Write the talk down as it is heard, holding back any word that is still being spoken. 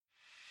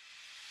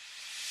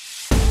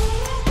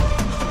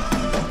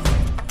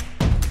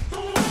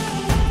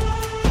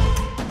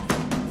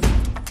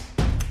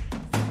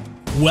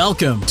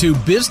Welcome to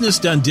Business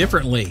Done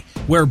Differently,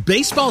 where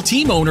baseball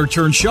team owner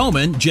turned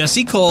showman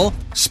Jesse Cole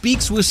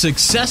speaks with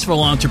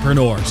successful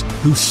entrepreneurs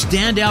who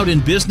stand out in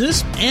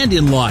business and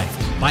in life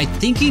by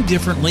thinking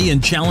differently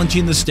and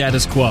challenging the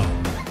status quo.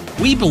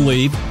 We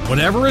believe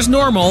whatever is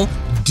normal,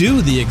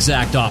 do the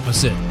exact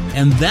opposite,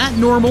 and that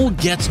normal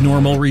gets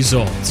normal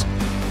results.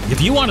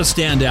 If you want to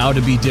stand out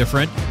and be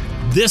different,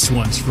 this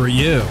one's for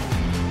you.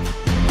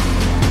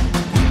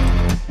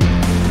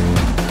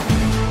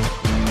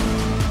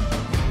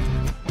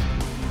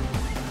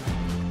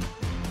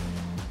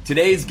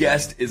 Today's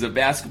guest is a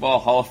Basketball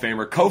Hall of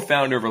Famer,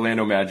 co-founder of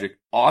Orlando Magic,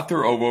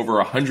 author of over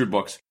 100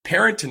 books,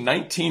 parent to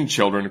 19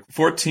 children,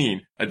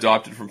 14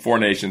 adopted from 4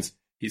 nations.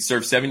 He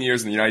served 7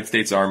 years in the United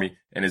States Army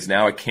and is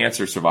now a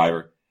cancer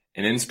survivor.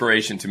 An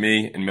inspiration to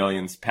me and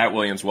millions. Pat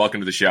Williams,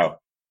 welcome to the show.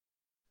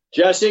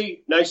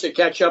 Jesse, nice to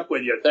catch up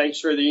with you.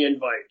 Thanks for the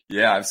invite.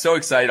 Yeah, I'm so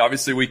excited.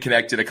 Obviously, we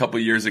connected a couple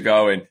of years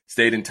ago and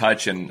stayed in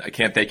touch, and I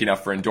can't thank you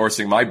enough for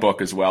endorsing my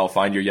book as well,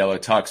 Find Your Yellow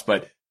Tux.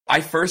 But I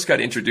first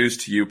got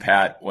introduced to you,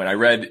 Pat, when I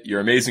read your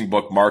amazing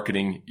book,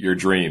 Marketing Your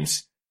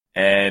Dreams,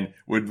 and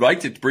would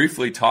like to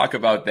briefly talk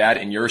about that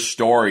and your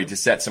story to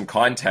set some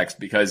context,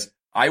 because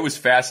I was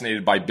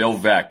fascinated by Bill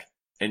Veeck,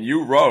 and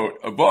you wrote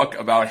a book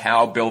about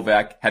how Bill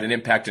Veeck had an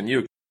impact on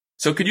you.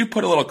 So could you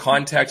put a little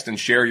context and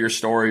share your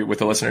story with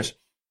the listeners?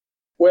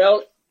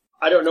 Well,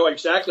 I don't know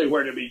exactly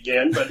where to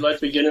begin, but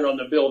let's begin it on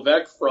the Bill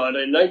Veeck front.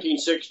 In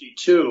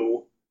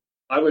 1962,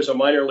 I was a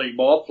minor league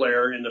ball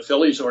player in the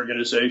Phillies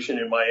organization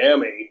in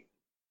Miami.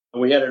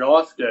 We had an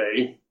off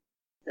day,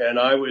 and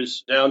I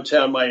was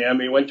downtown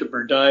Miami, went to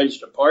Burdine's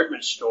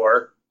department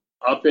store,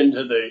 up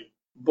into the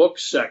book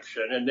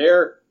section, and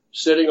there,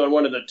 sitting on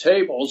one of the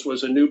tables,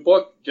 was a new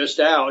book just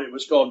out. It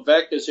was called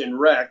Veeck is in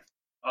Rec,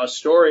 a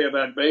story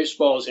about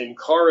baseball's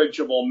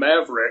incorrigible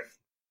maverick,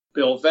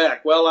 Bill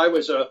Veeck. Well, I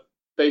was a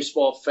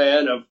baseball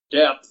fan of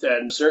depth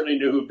and certainly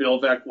knew who Bill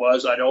Veeck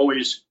was. I'd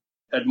always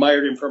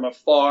admired him from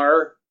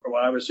afar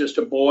when I was just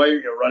a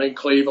boy, running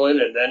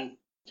Cleveland, and then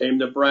came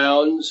the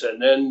Browns,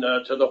 and then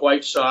to the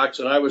White Sox,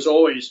 and I was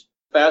always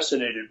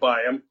fascinated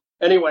by him.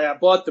 Anyway, I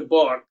bought the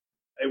book.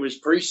 It was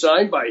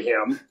pre-signed by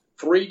him,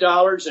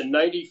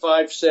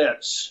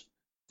 $3.95,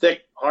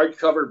 thick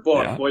hardcover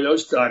book. Yeah. Boy,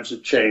 those times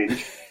have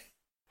changed.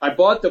 I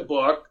bought the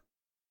book,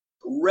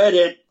 read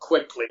it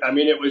quickly. I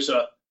mean, it was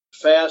a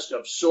fast,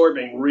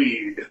 absorbing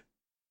read.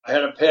 I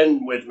had a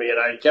pen with me, and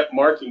I kept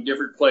marking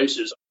different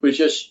places. I was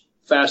just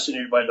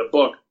fascinated by the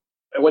book.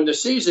 And when the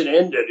season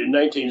ended in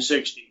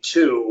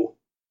 1962,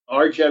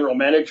 our general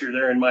manager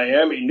there in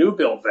Miami knew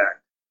Bill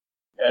Veeck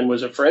and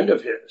was a friend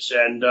of his.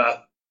 And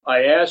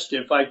I asked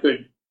if I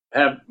could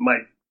have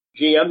my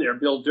GM there,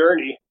 Bill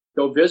Durney,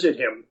 go visit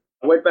him.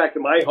 I went back to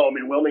my home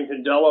in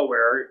Wilmington,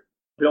 Delaware.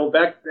 Bill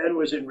Veeck then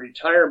was in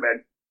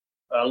retirement,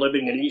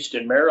 living in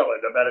Easton,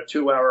 Maryland, about a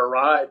 2-hour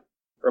ride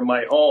from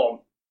my home.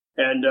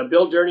 And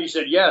Bill Durney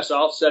said, yes,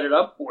 I'll set it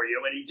up for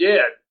you. And he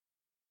did.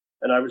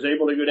 And I was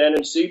able to go down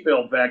and see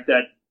Bill Veeck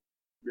that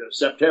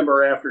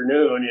September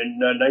afternoon in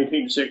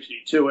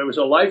 1962. It was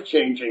a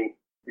life-changing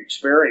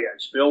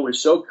experience. Bill was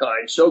so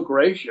kind, so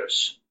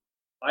gracious.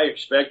 I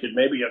expected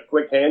maybe a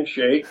quick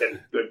handshake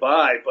and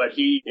goodbye, but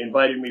he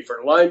invited me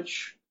for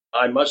lunch.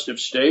 I must have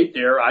stayed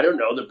there, I don't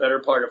know, the better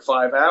part of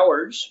 5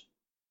 hours.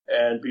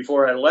 And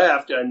before I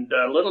left, and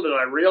little did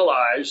I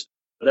realize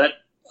that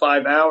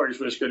 5 hours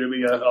was going to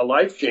be a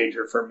life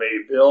changer for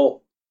me.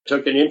 Bill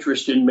took an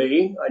interest in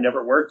me. I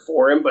never worked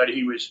for him, but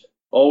he was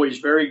always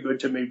very good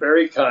to me,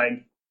 very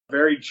kind,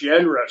 very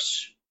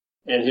generous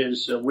in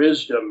his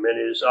wisdom and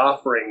his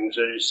offerings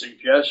and his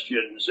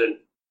suggestions, and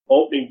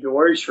opening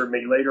doors for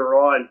me later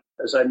on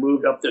as I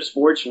moved up the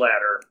sports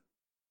ladder.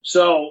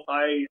 So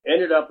I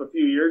ended up a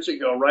few years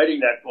ago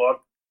writing that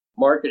book,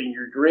 Marketing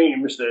Your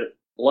Dreams, the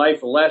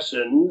life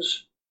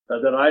lessons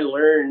that I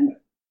learned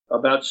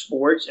about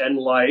sports and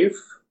life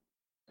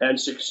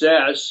and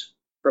success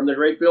from the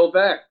great Bill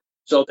Veeck.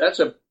 So that's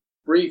a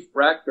brief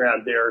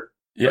background there.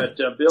 Yeah.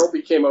 But Bill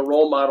became a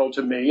role model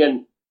to me,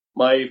 and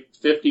my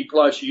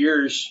 50-plus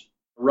years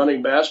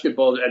running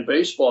basketball and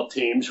baseball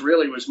teams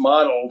really was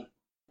modeled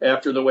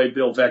after the way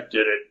Bill Veeck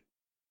did it.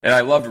 And I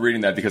loved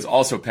reading that because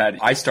also, Pat,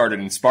 I started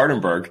in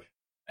Spartanburg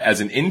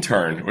as an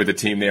intern with the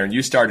team there, and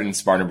you started in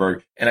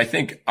Spartanburg. And I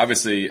think,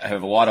 obviously, I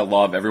have a lot of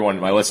love. Everyone,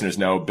 my listeners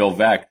know Bill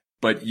Veeck.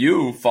 But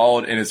you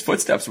followed in his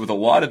footsteps with a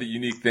lot of the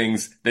unique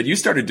things that you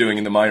started doing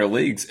in the minor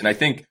leagues. And I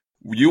think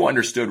you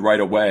understood right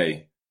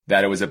away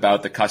that it was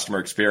about the customer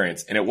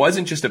experience. And it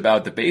wasn't just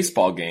about the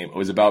baseball game. It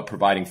was about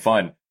providing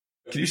fun.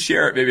 Can you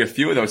share maybe a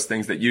few of those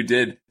things that you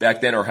did back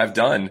then or have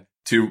done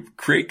to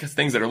create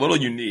things that are a little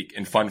unique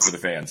and fun for the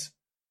fans?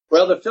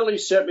 Well, the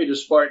Phillies sent me to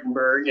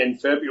Spartanburg in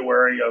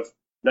February of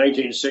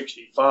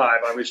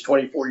 1965. I was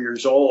 24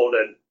 years old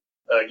and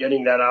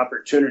getting that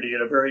opportunity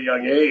at a very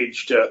young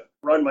age to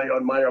run my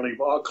own minor league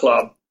ball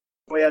club.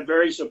 We had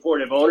very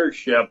supportive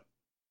ownership,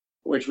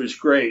 which was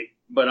great.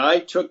 But I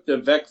took the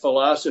Veeck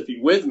philosophy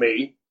with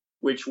me,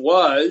 which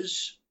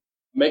was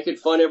make it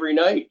fun every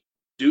night.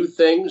 Do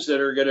things that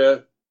are going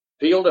to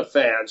appeal to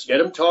fans, get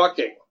them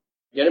talking.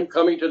 Get them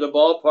coming to the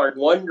ballpark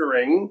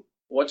wondering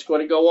what's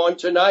going to go on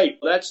tonight.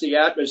 That's the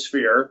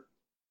atmosphere.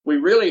 We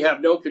really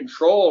have no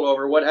control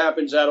over what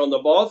happens out on the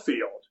ball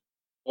field.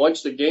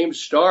 Once the game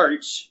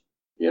starts,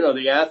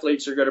 the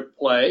athletes are going to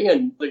play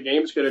and the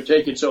game's going to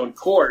take its own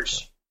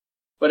course.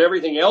 But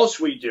everything else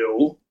we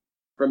do,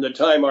 from the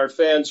time our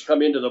fans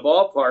come into the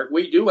ballpark,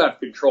 we do have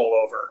control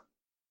over.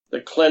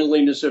 The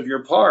cleanliness of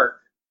your park,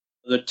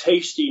 the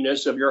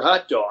tastiness of your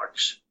hot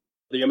dogs,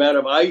 the amount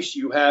of ice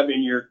you have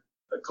in your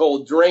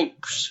cold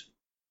drinks,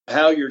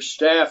 how your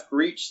staff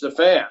greets the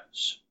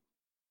fans,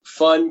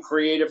 fun,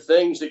 creative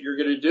things that you're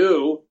going to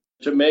do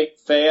to make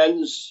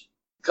fans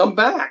come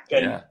back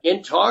and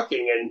in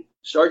talking and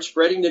start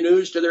spreading the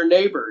news to their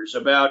neighbors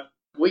about,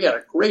 we got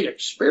a great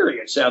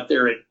experience out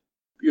there at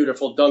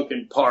beautiful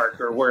Duncan Park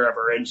or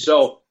wherever. And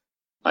so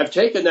I've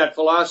taken that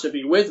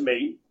philosophy with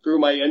me through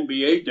my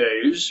NBA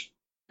days,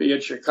 be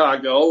it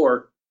Chicago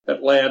or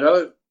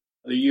Atlanta,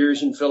 the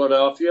years in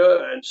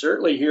Philadelphia, and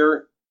certainly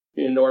here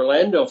in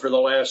Orlando for the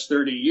last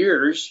 30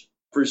 years,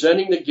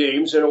 presenting the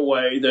games in a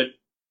way that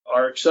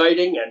are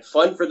exciting and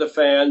fun for the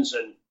fans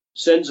and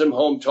sends them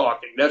home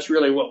talking. That's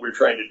really what we're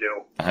trying to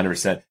do.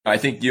 100%. I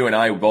think you and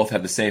I both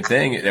have the same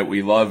thing, that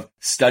we love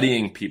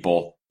studying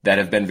people that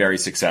have been very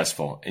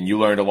successful. And you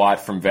learned a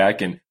lot from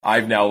Vec, and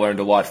I've now learned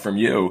a lot from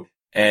you.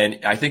 And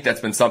I think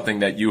that's been something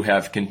that you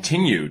have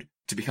continued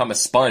to become a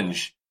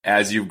sponge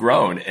as you've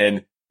grown.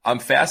 And I'm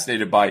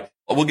fascinated by,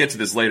 we'll get to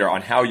this later,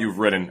 on how you've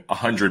written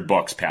 100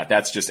 books, Pat.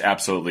 That's just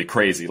absolutely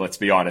crazy, let's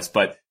be honest.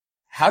 But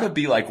how to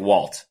be like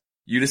Walt.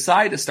 You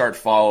decide to start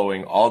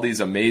following all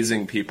these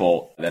amazing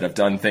people that have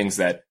done things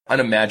that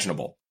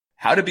unimaginable.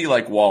 How to be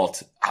like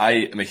Walt.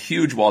 I am a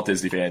huge Walt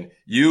Disney fan.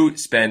 You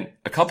spent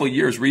a couple of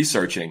years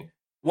researching.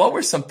 What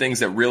were some things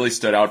that really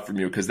stood out from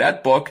you? Because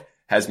that book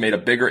has made a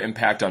bigger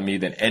impact on me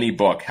than any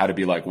book, How to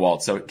Be Like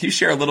Walt. So can you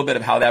share a little bit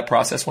of how that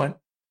process went?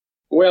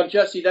 Well,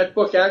 Jesse, that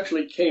book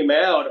actually came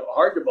out,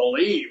 hard to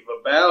believe,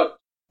 about,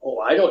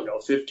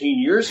 15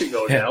 years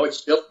ago now. It's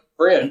still in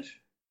print.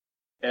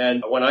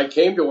 And when I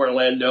came to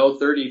Orlando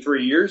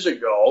 33 years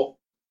ago,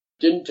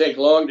 it didn't take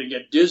long to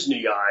get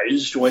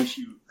Disneyized once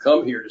you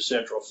come here to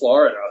Central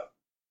Florida.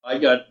 I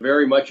got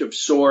very much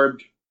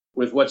absorbed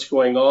with what's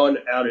going on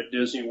out at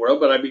Disney World,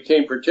 but I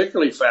became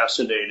particularly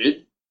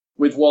fascinated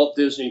with Walt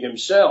Disney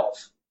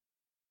himself.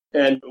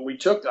 And we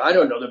took,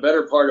 the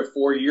better part of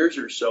 4 years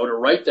or so to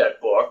write that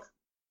book.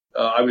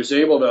 I was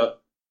able to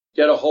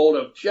get a hold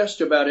of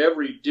just about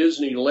every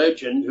Disney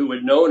legend who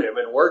had known him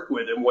and worked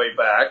with him way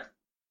back.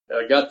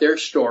 Got their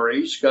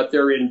stories, got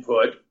their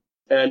input,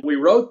 and we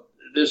wrote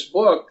this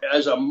book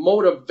as a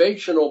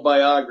motivational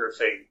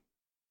biography.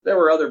 There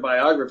were other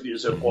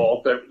biographies of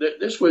Walt, but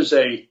this was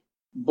a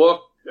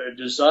book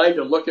designed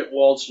to look at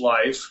Walt's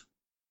life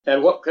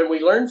and what can we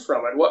learn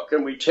from it? What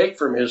can we take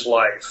from his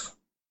life?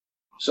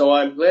 So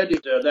I'm glad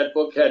that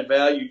book had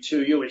value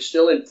to you. It's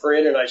still in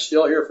print, and I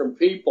still hear from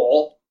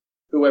people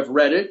who have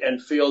read it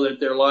and feel that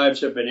their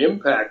lives have been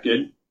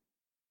impacted.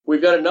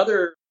 We've got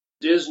another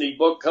Disney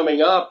book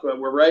coming up.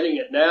 We're writing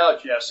it now,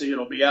 Jesse.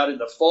 It'll be out in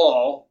the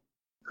fall,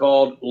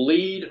 called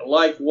Lead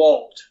Like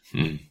Walt.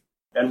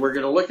 And we're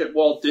going to look at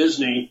Walt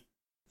Disney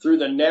through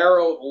the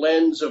narrow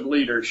lens of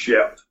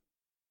leadership.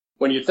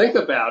 When you think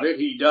about it,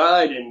 he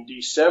died in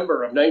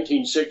December of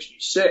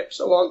 1966,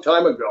 a long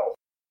time ago.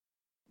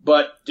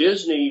 But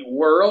Disney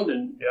World,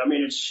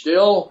 it's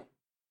still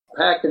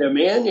packing him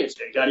in. It's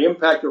got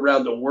impact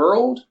around the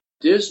world.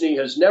 Disney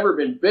has never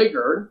been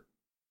bigger.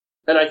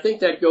 And I think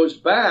that goes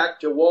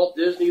back to Walt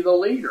Disney, the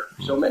leader.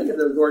 So many of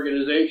those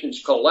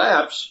organizations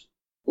collapse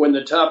when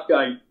the top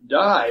guy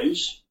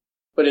dies.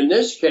 But in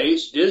this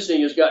case,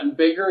 Disney has gotten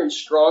bigger and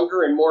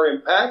stronger and more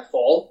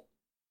impactful.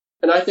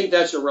 And I think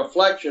that's a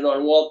reflection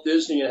on Walt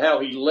Disney and how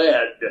he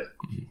led.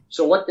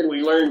 So what can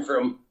we learn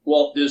from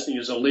Walt Disney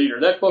as a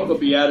leader? That book will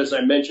be out, as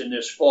I mentioned,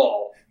 this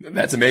fall.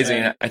 That's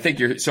amazing. I think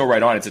you're so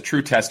right on. It's a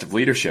true test of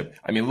leadership.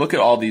 Look at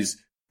all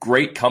these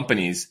great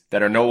companies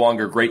that are no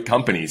longer great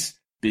companies,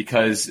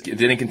 because it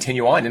didn't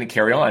continue on, didn't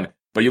carry on.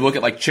 But you look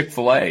at like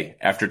Chick-fil-A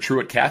after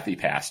Truett Cathy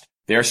passed.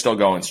 They're still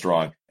going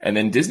strong. And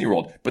then Disney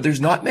World. But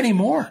there's not many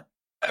more.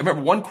 I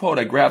remember one quote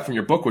I grabbed from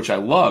your book, which I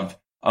loved,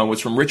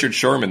 was from Richard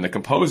Sherman, the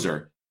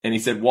composer. And he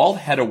said, Walt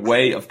had a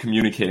way of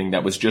communicating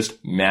that was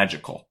just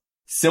magical.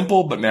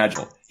 Simple, but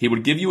magical. He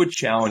would give you a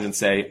challenge and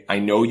say, I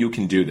know you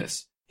can do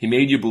this. He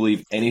made you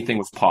believe anything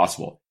was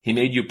possible. He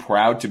made you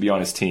proud to be on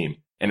his team.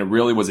 And it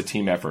really was a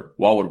team effort.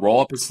 Walt would roll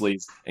up his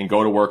sleeves and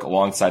go to work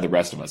alongside the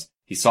rest of us.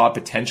 He saw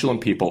potential in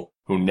people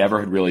who never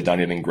had really done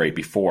anything great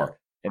before.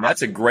 And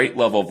that's a great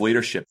level of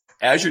leadership.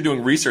 As you're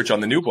doing research on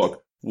the new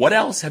book, what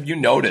else have you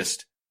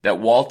noticed that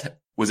Walt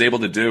was able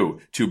to do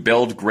to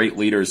build great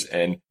leaders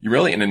and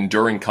really an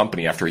enduring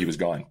company after he was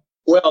gone?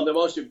 Well, the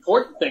most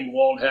important thing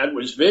Walt had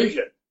was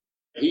vision.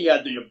 He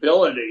had the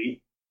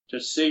ability to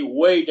see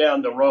way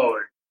down the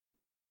road.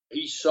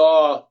 He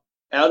saw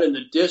out in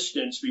the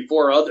distance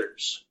before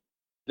others.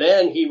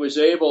 Then he was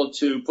able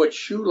to put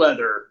shoe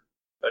leather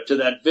to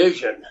that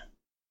vision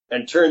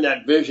and turn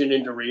that vision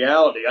into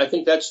reality. I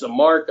think that's the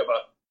mark of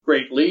a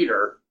great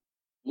leader.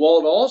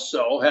 Walt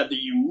also had the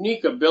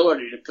unique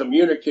ability to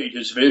communicate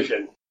his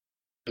vision.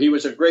 He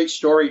was a great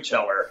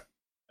storyteller.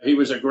 He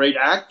was a great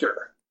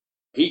actor.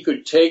 He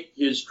could take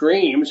his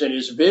dreams and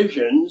his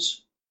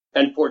visions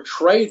and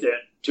portray them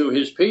to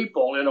his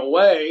people in a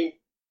way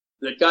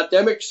that got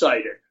them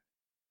excited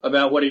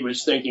about what he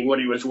was thinking, what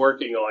he was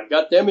working on,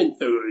 got them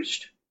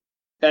enthused.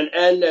 And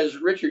as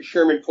Richard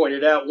Sherman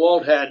pointed out,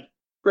 Walt had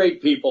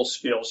great people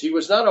skills. He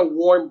was not a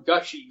warm,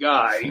 gushy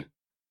guy.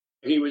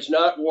 He was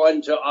not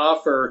one to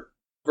offer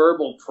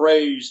verbal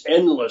praise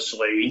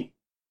endlessly,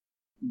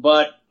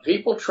 but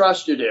people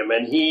trusted him,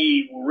 and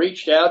he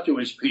reached out to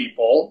his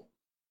people.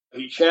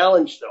 He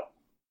challenged them.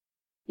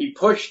 He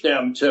pushed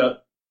them to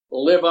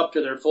live up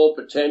to their full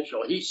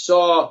potential. He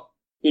saw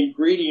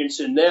ingredients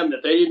in them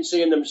that they didn't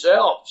see in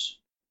themselves.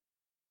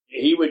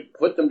 He would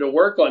put them to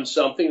work on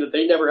something that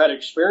they never had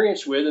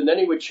experience with, and then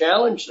he would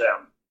challenge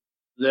them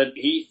that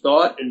he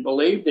thought and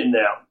believed in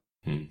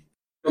them.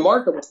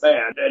 Remarkable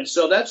man. And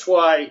so that's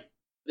why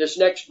this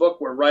next book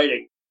we're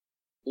writing,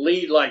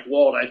 Lead Like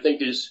Walt, I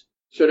think is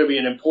going to be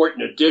an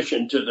important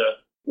addition to the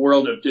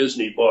world of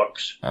Disney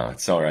books. Oh,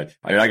 it's all right.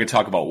 I mean, I could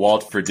talk about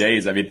Walt for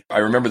days. I mean, I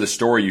remember the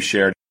story you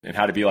shared in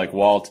How to Be Like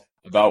Walt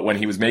about when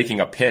he was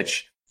making a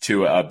pitch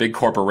to a big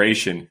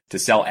corporation to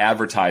sell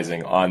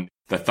advertising on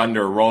the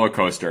Thunder roller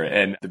coaster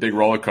and the big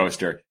roller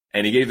coaster.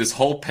 And he gave this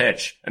whole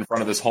pitch in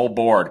front of this whole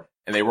board,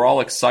 and they were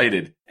all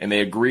excited, and they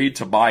agreed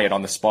to buy it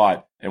on the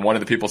spot. And one of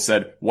the people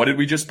said, "What did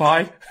we just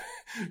buy?"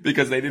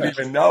 Because they didn't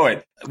even know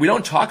it. We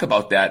don't talk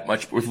about that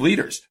much with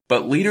leaders,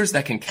 but leaders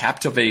that can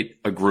captivate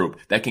a group,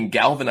 that can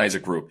galvanize a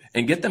group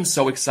and get them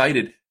so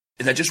excited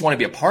that just want to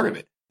be a part of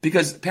it.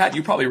 Because Pat,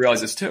 you probably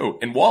realize this too,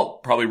 and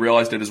Walt probably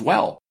realized it as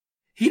well.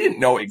 He didn't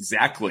know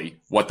exactly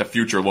what the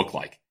future looked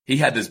like. He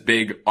had this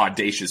big,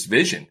 audacious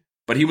vision,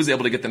 but he was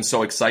able to get them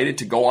so excited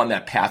to go on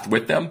that path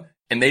with them,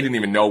 and they didn't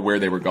even know where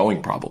they were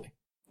going probably.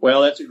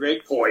 Well, that's a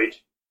great point.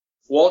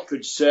 Walt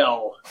could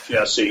sell,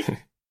 Jesse.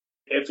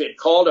 If it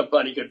called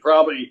upon, he could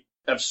probably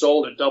have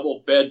sold a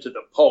double bed to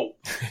the Pope.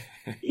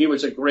 He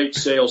was a great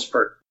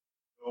salesperson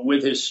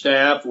with his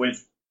staff,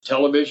 with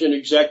television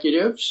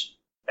executives,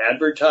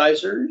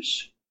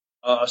 advertisers,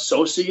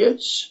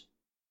 associates.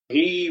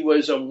 He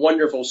was a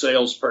wonderful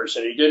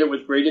salesperson. He did it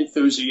with great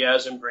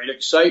enthusiasm, great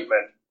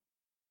excitement.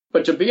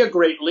 But to be a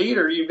great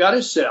leader, you've got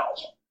to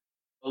sell.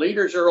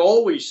 Leaders are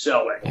always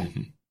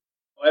selling.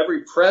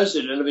 Every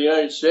president of the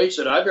United States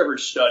that I've ever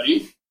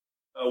studied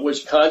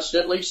was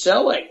constantly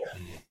selling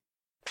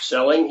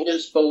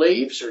his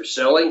beliefs or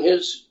selling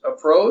his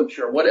approach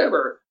or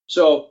whatever.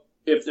 So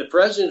if the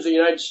presidents of the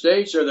United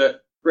States are the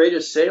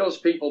greatest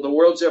salespeople the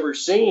world's ever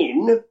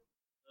seen,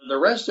 the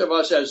rest of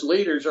us as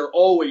leaders are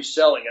always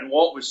selling, and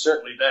Walt was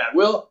certainly that.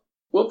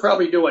 We'll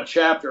probably do a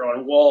chapter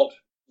on Walt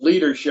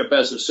leadership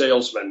as a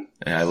salesman.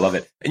 Yeah, I love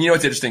it. And you know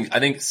what's interesting? I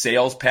think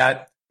sales,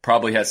 Pat,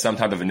 probably has some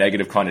type of a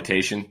negative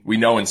connotation. We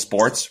know in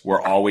sports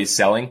we're always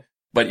selling,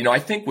 but I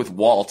think with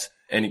Walt,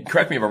 and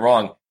correct me if I'm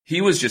wrong,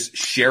 he was just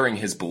sharing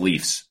his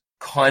beliefs,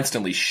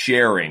 constantly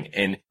sharing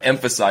and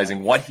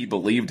emphasizing what he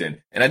believed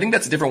in. And I think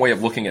that's a different way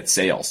of looking at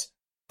sales.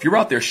 If you're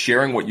out there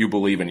sharing what you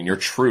believe in and your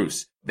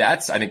truths,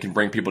 that's, I think, can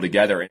bring people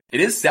together. It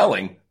is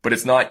selling, but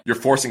it's not you're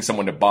forcing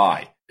someone to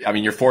buy. I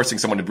mean, you're forcing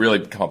someone to really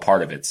become a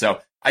part of it. So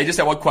I just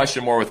have one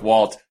question more with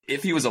Walt.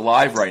 If he was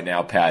alive right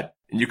now, Pat,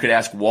 and you could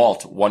ask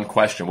Walt one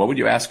question, what would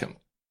you ask him?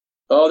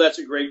 Oh, that's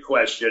a great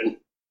question.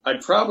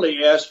 I'd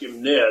probably ask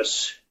him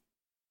this.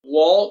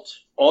 Walt,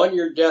 on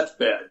your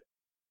deathbed,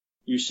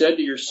 you said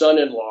to your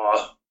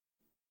son-in-law,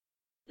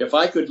 if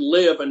I could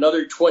live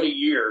another 20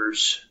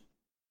 years,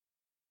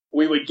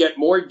 we would get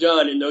more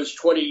done in those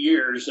 20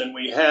 years than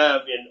we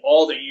have in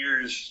all the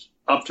years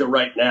up to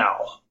right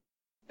now.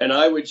 And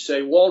I would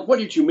say, Walt, what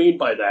did you mean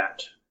by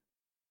that?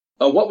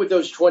 What would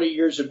those 20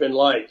 years have been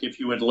like if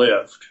you had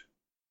lived?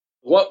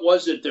 What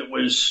was it that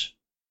was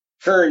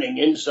churning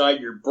inside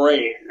your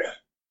brain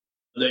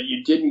that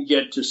you didn't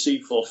get to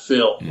see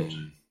fulfilled?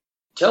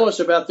 Tell us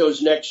about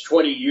those next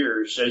 20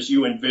 years as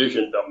you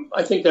envisioned them.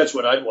 I think that's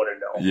what I'd want to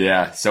know.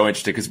 Yeah, so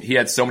interesting, because he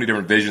had so many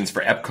different visions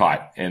for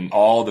Epcot and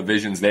all the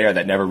visions there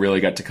that never really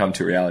got to come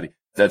to reality.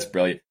 That's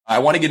brilliant. I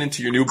want to get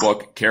into your new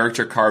book,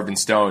 Character Carved in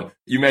Stone.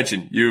 You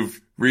mentioned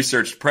you've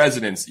researched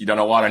presidents. You've done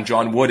a lot on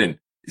John Wooden.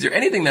 Is there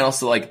anything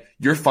else like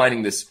you're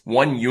finding this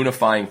one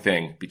unifying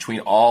thing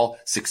between all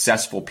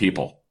successful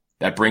people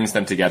that brings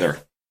them together?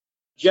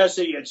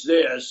 Jesse, it's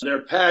this.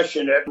 They're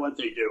passionate at what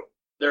they do.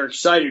 They're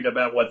excited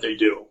about what they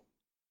do.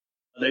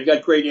 They've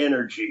got great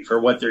energy for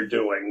what they're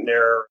doing.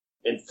 They're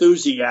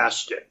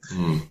enthusiastic.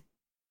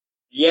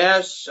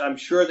 Yes, I'm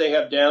sure they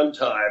have down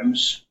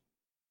times,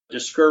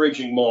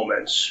 discouraging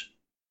moments.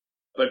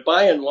 But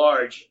by and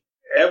large,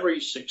 every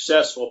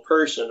successful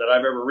person that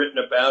I've ever written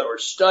about or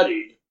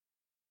studied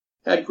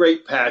had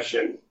great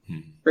passion,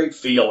 great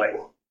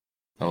feeling.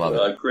 I love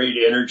it. Great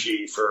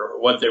energy for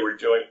what they were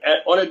doing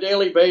on a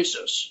daily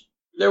basis.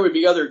 There would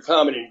be other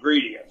common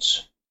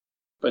ingredients,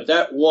 but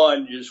that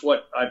one is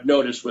what I've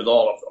noticed with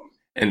all of them.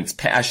 And it's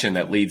passion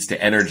that leads to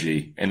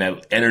energy, and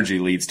that energy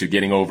leads to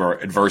getting over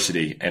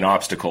adversity and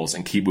obstacles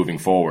and keep moving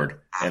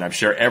forward. And I'm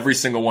sure every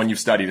single one you've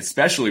studied,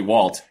 especially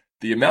Walt,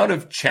 the amount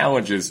of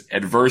challenges,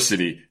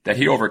 adversity that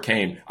he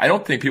overcame, I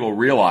don't think people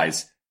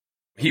realize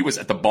he was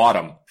at the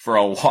bottom for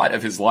a lot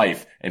of his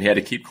life and he had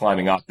to keep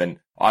climbing up. And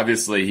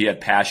obviously he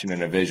had passion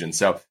and a vision.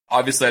 So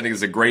obviously I think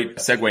it's a great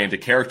segue into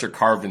Character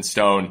Carved in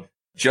Stone,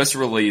 just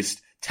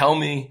released. Tell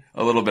me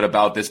a little bit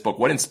about this book.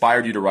 What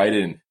inspired you to write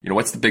it? And,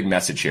 what's the big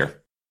message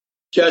here?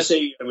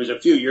 Jesse, it was a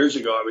few years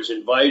ago, I was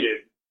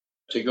invited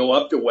to go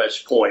up to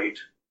West Point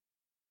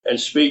and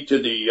speak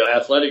to the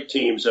athletic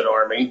teams at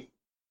Army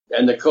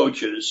and the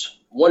coaches.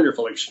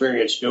 Wonderful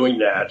experience doing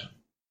that.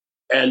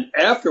 And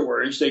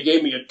afterwards, they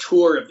gave me a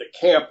tour of the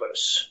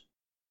campus,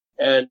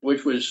 and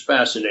which was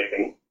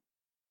fascinating.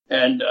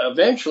 And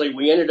eventually,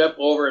 we ended up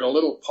over at a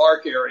little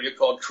park area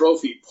called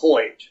Trophy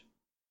Point,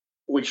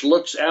 which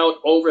looks out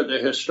over the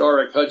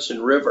historic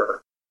Hudson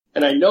River.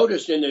 And I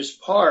noticed in this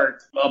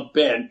park a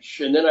bench,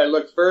 and then I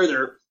looked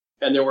further,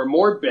 and there were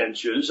more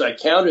benches. I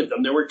counted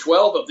them. There were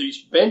 12 of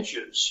these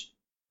benches,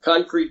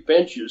 concrete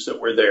benches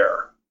that were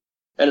there.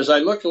 And as I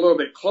looked a little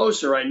bit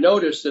closer, I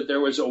noticed that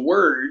there was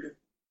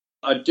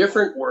a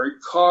different word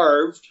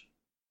carved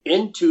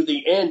into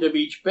the end of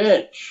each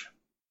bench.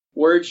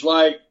 Words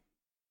like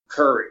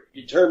courage,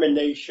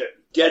 determination,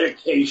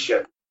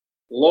 dedication,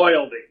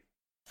 loyalty,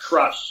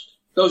 trust,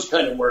 those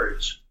kind of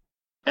words.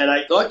 And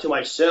I thought to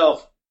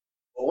myself,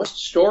 well, what's the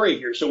story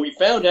here? So we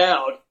found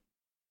out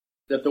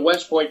that the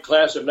West Point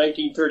class of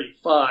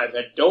 1935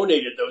 had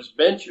donated those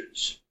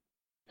benches.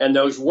 And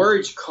those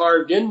words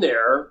carved in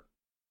there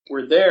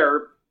were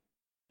there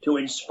to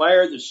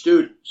inspire the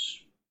students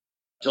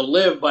to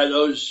live by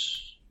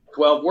those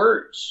 12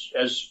 words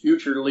as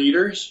future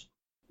leaders,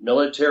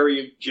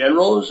 military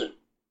generals, and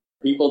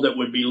people that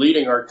would be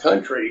leading our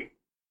country.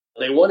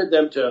 They wanted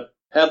them to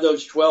have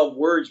those 12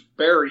 words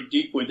buried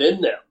deep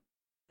within them.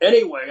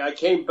 Anyway, I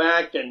came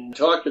back and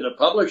talked to the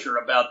publisher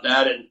about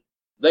that, and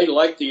they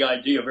liked the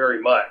idea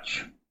very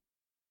much.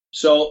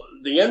 So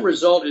the end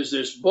result is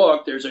this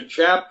book. There's a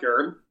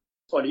chapter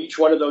on each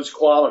one of those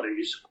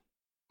qualities.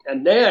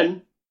 And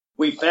then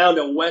we found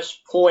a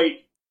West Point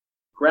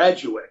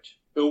graduate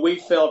who we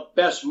felt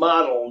best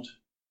modeled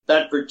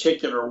that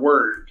particular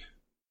word.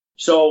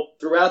 So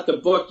throughout the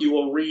book, you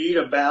will read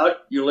about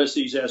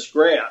Ulysses S.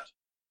 Grant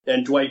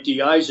and Dwight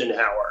D.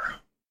 Eisenhower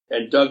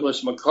and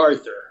Douglas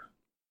MacArthur.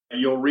 And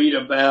you'll read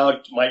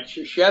about Mike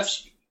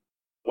Krzyzewski,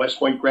 West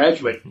Point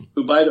graduate,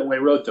 who, by the way,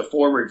 wrote the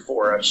foreword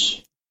for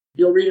us.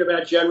 You'll read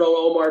about General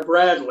Omar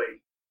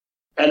Bradley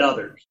and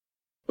others.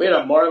 We had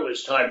a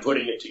marvelous time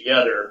putting it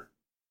together.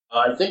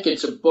 I think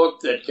it's a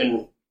book that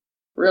can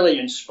really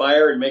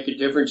inspire and make a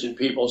difference in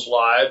people's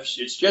lives.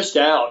 It's just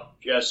out,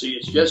 Jesse.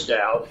 It's just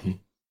out.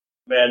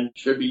 And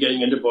should be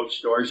getting into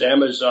bookstores.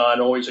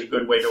 Amazon, always a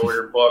good way to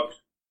order books.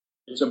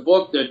 It's a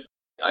book that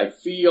I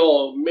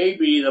feel may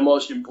be the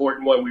most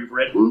important one we've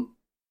written,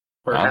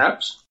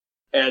 perhaps.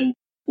 Wow. And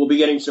we'll be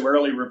getting some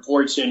early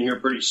reports in here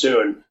pretty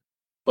soon.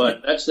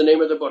 But that's the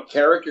name of the book,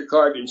 Character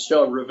Carved in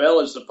Stone. Revell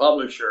is the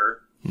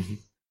publisher. Mm-hmm.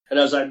 And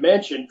as I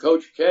mentioned,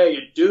 Coach K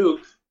at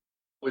Duke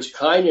was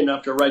kind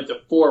enough to write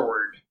the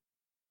foreword,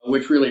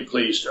 which really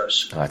pleased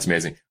us. Oh, that's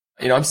amazing.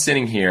 I'm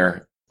sitting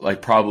here,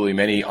 like probably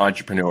many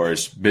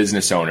entrepreneurs,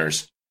 business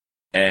owners,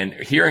 and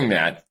hearing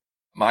that,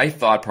 my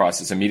thought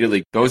process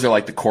immediately, those are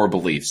like the core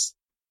beliefs.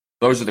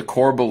 Those are the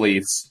core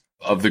beliefs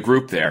of the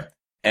group there.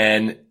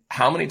 And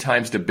how many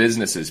times do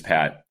businesses,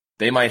 Pat,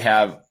 they might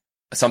have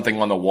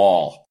something on the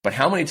wall, but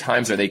how many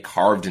times are they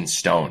carved in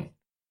stone?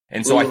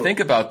 And so I think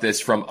about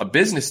this from a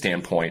business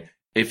standpoint.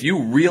 If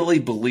you really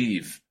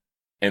believe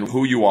in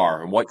who you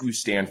are and what you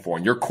stand for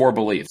and your core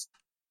beliefs,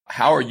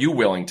 how are you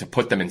willing to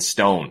put them in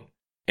stone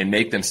and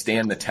make them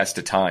stand the test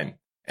of time?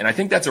 And I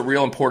think that's a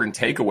real important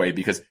takeaway,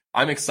 because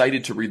I'm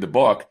excited to read the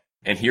book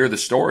and hear the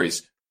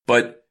stories,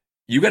 but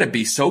you got to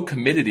be so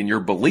committed in your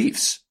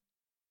beliefs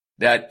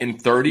that in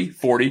 30,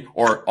 40,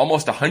 or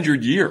almost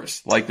 100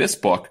 years, like this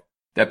book,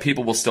 that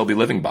people will still be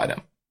living by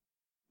them.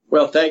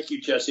 Well, thank you,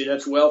 Jesse.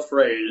 That's well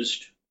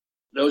phrased.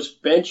 Those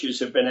benches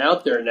have been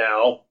out there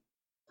now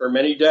for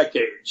many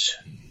decades,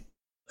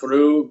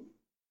 through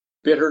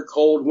bitter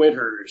cold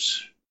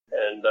winters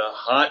and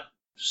hot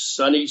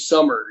sunny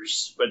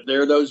summers. But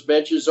there those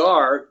benches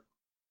are,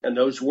 and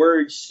those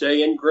words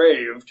stay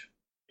engraved.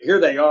 Here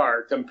they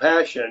are: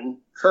 compassion,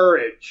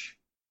 courage,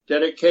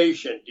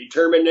 dedication,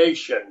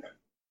 determination,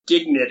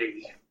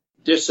 dignity,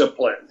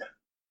 discipline,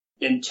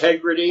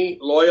 integrity,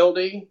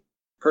 loyalty,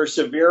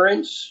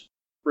 perseverance,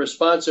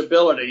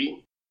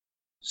 responsibility,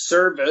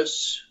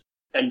 service,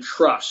 and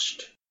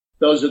trust.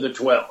 Those are the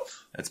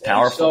 12. That's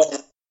powerful. And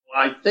so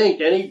I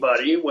think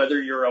anybody,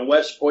 whether you're a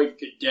West Point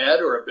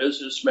cadet or a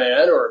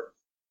businessman or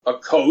a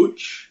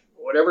coach,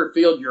 whatever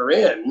field you're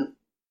in,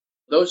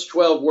 those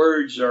 12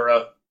 words are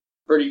a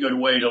pretty good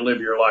way to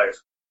live your life.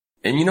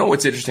 And you know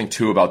what's interesting,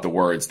 too, about the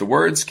words? The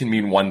words can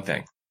mean one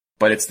thing,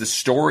 but it's the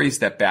stories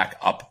that back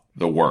up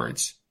the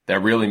words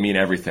that really mean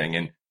everything.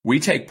 And we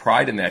take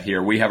pride in that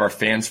here. We have our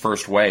fans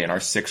first way and our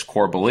 6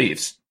 core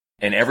beliefs.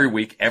 And every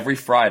week, every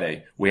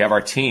Friday, we have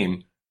our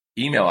team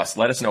email us,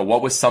 let us know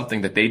what was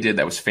something that they did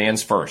that was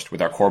fans first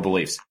with our core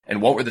beliefs,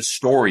 and what were the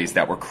stories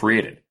that were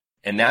created.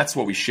 And that's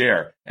what we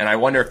share. And I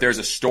wonder if there's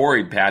a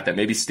story, Pat, that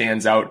maybe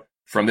stands out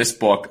from this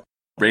book,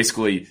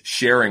 basically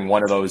sharing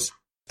one of those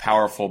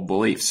powerful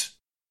beliefs.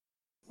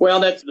 Well,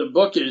 the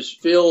book is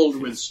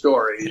filled with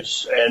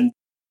stories, and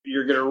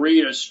you're going to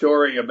read a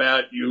story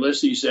about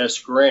Ulysses S.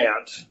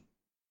 Grant,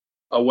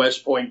 a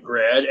West Point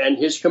grad, and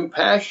his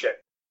compassion.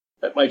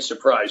 That might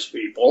surprise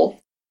people.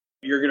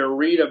 You're going to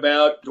read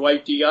about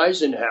Dwight D.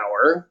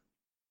 Eisenhower.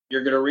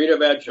 You're going to read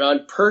about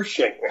John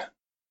Pershing,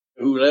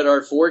 who led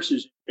our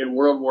forces in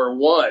World War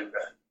I.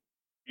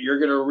 You're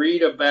going to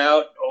read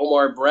about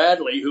Omar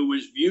Bradley, who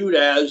was viewed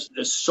as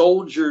the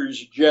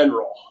soldier's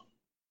general.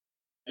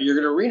 You're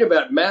going to read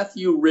about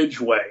Matthew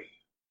Ridgway,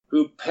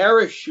 who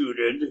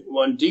parachuted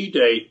on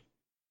D-Day.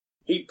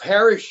 He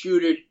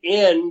parachuted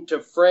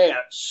into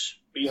France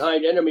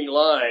behind enemy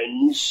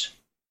lines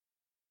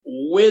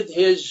with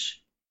his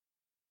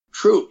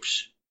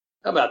troops.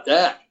 How about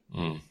that?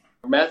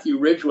 Matthew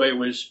Ridgway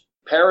was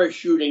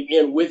parachuting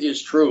in with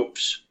his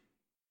troops.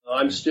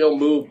 I'm still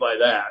moved by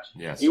that.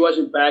 Yes. He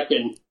wasn't back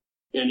in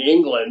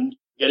England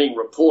getting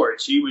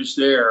reports. He was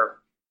there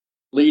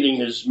leading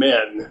his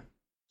men,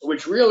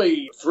 which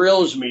really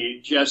thrills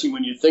me, Jesse,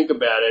 when you think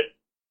about it.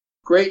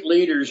 Great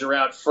leaders are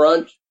out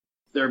front.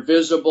 They're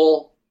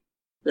visible.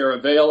 They're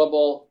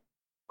available.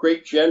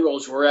 Great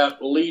generals were out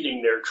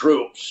leading their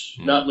troops,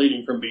 not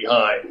leading from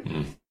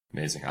behind.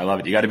 Amazing. I love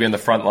it. You got to be on the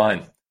front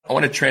line. I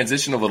want to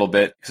transition a little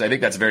bit because I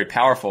think that's very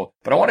powerful,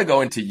 but I want to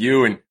go into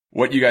you and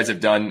what you guys have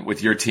done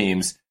with your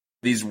teams,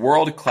 these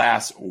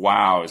world-class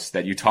wows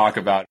that you talk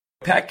about.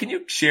 Pat, can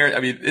you share? I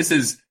mean, this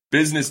is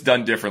business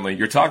done differently.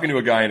 You're talking to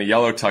a guy in a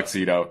yellow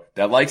tuxedo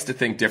that likes to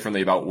think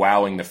differently about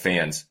wowing the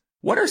fans.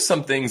 What are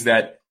some things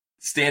that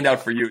stand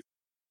out for you?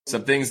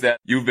 Some things that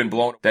you've been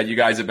blown, that you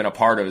guys have been a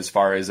part of as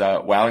far as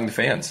wowing the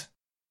fans?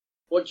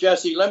 Well,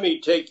 Jesse, let me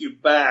take you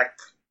back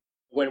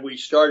when we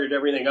started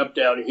everything up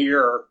down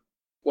here.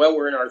 Well,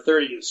 we're in our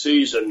 30th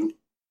season,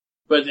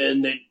 but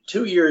in the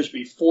 2 years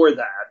before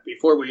that,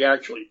 before we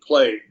actually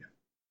played,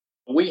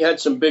 we had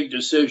some big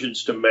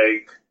decisions to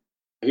make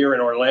here in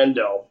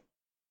Orlando.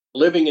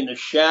 Living in the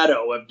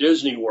shadow of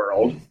Disney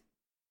World,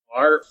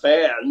 our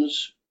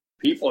fans,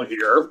 people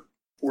here,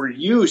 were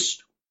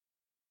used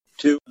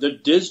to the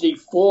Disney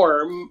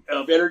form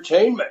of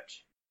entertainment.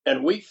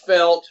 And we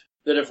felt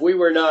that if we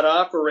were not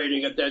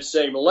operating at that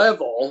same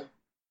level,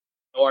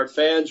 our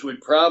fans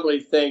would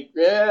probably think,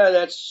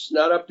 that's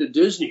not up to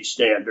Disney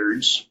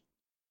standards.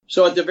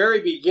 So at the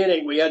very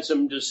beginning, we had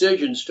some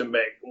decisions to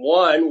make.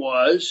 One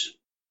was,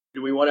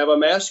 do we want to have a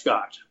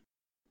mascot?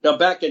 Now,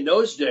 back in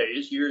those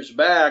days, years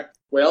back,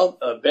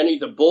 Benny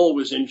the Bull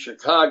was in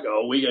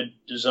Chicago. We had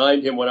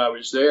designed him when I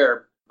was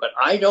there. But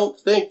I don't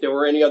think there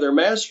were any other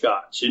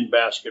mascots in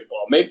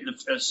basketball. Maybe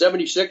the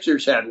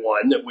 76ers had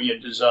one that we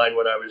had designed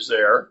when I was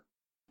there.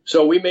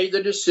 So we made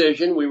the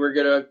decision we were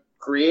going to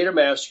create a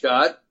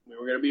mascot. We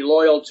were going to be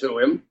loyal to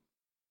him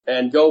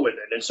and go with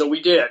it. And so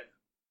we did.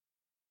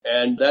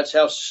 And that's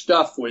how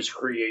Stuff was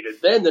created.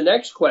 Then the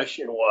next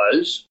question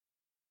was,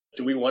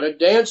 do we want a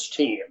dance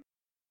team?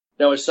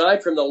 Now,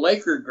 aside from the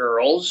Laker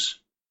girls,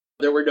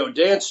 there were no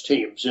dance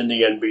teams in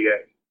the NBA.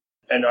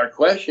 And our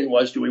question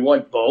was, do we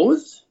want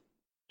both?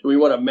 Do we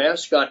want a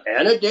mascot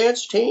and a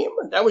dance team?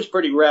 That was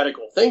pretty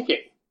radical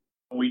thinking.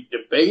 We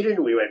debated,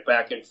 we went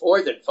back and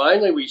forth, and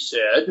finally we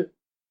said,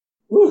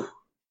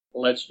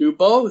 let's do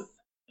both.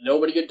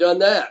 Nobody had done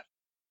that.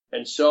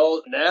 And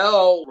so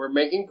now we're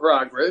making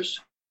progress.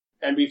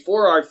 And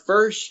before our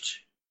first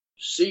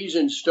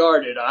season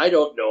started, I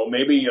don't know,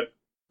 maybe a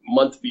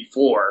month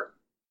before,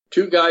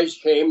 two guys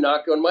came,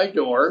 knocked on my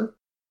door.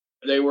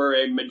 They were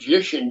a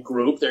magician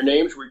group. Their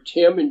names were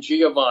Tim and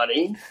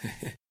Giovanni.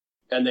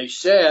 And they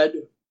said,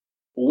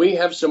 we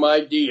have some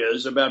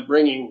ideas about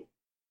bringing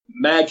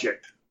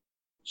magic,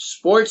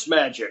 sports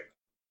magic,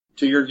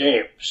 to your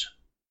games.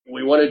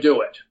 We want to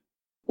do it.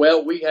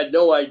 Well, we had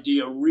no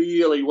idea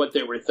really what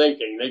they were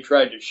thinking. They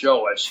tried to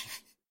show us.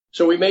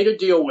 So we made a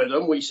deal with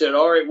them. We said,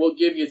 all right, we'll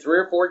give you 3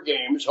 or 4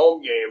 games,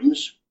 home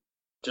games,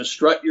 to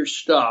strut your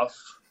stuff,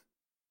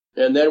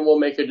 and then we'll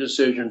make a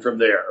decision from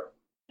there.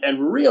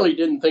 And really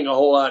didn't think a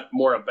whole lot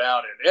more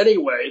about it.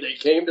 Anyway, they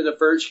came to the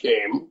first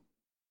game,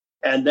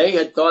 and they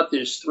had thought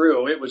this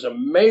through. It was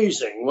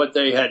amazing what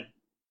they had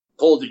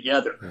pulled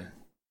together.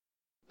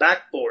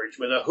 Backboards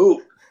with a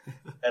hoop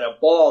and a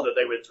ball that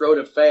they would throw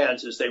to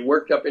fans as they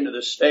worked up into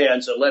the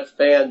stands and let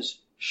fans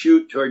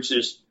shoot towards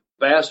this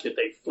basket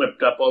they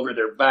flipped up over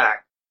their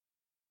back.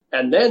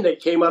 And then they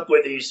came up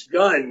with these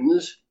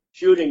guns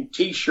shooting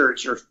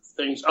T-shirts or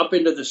things up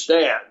into the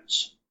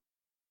stands,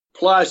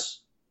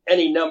 plus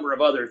any number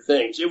of other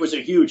things. It was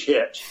a huge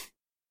hit.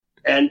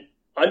 And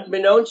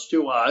unbeknownst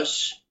to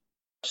us,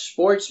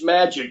 sports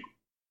magic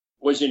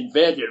was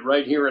invented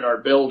right here in our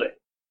building.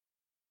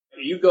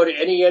 You go to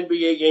any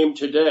NBA game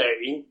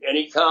today,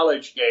 any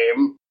college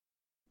game,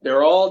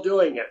 they're all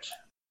doing it.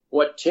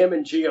 What Tim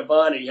and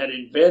Giovanni had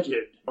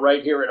invented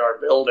right here in our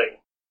building.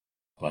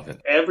 Love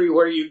it.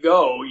 Everywhere you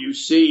go, you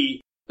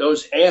see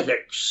those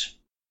antics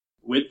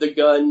with the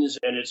guns,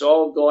 and it's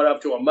all gone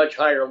up to a much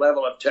higher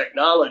level of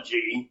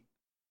technology,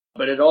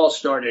 but it all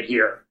started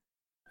here.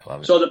 I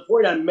love it. So the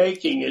point I'm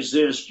making is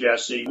this,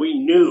 Jesse. We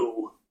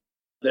knew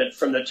that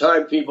from the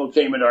time people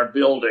came in our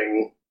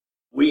building,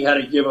 we had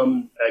to give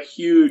them a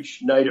huge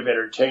night of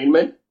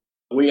entertainment.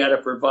 We had to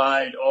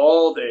provide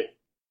all the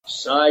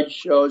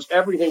sideshows,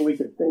 everything we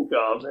could think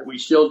of, and we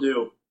still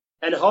do,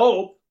 and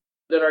hope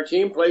that our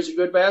team plays a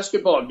good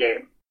basketball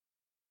game.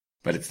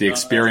 But it's the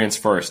experience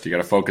first. You got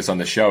to focus on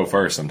the show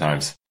first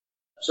sometimes.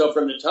 So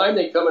from the time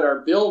they come in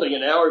our building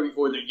an hour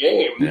before the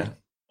game,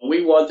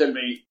 we want them to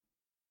be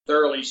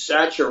thoroughly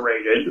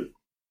saturated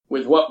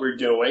with what we're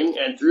doing.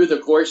 And through the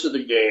course of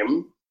the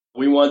game,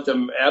 we want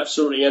them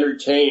absolutely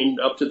entertained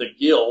up to the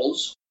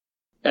gills.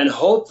 And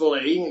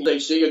hopefully they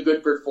see a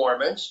good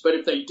performance. But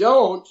if they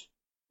don't,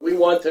 we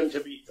want them to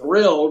be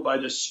thrilled by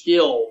the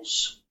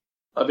skills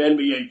of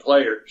NBA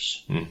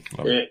players.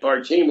 If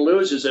our team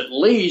loses, at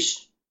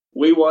least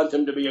we want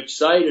them to be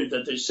excited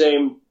that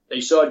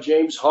they saw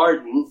James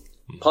Harden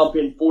pump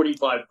in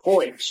 45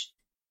 points,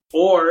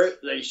 or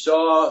they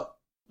saw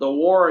the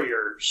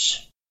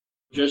Warriors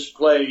just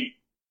play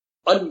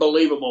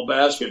unbelievable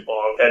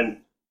basketball.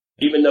 And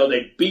even though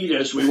they beat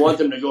us, we want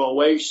them to go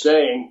away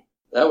saying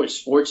that was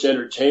sports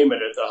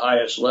entertainment at the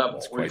highest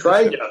level. We're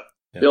trying to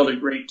build a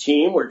great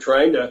team. We're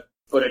trying to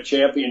put a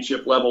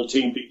championship level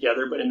team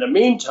together. But in the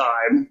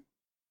meantime,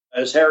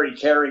 as Harry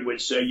Carey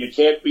would say, you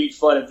can't beat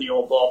fun at the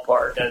old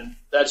ballpark. And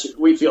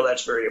we feel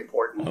that's very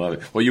important. I love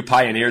it. Well, you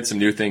pioneered some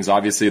new things,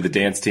 obviously the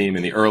dance team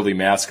and the early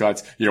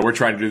mascots. We're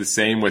trying to do the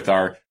same with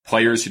our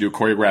players who do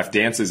choreographed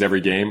dances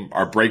every game,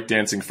 our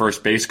breakdancing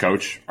first base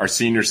coach, our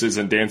senior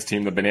citizen dance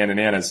team, the Banana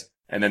Nanas.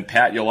 And then,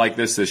 Pat, you'll like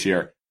this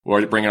year.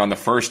 We're bringing on the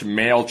first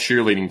male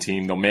cheerleading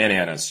team, the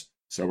Mananas.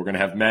 So we're going to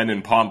have men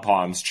in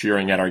pom-poms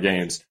cheering at our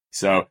games.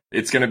 So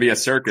it's going to be a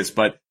circus.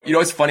 But,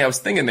 it's funny. I was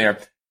thinking there,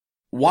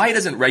 why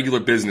doesn't regular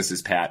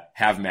businesses, Pat,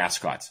 have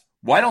mascots?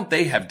 Why don't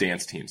they have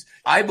dance teams?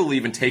 I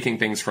believe in taking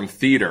things from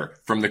theater,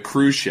 from the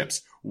cruise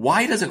ships.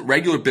 Why doesn't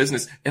regular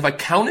business, if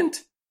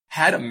Accountant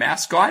had a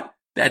mascot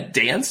that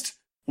danced,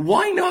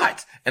 why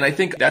not? And I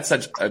think that's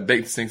such a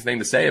big thing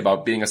to say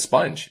about being a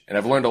sponge. And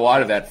I've learned a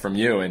lot of that from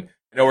you. And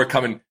I know we're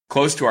coming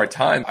close to our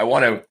time. I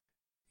want to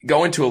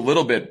go into a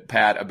little bit,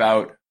 Pat,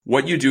 about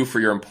what you do for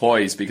your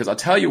employees, because I'll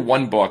tell you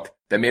one book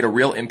that made a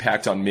real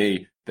impact on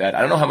me that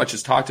I don't know how much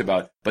is talked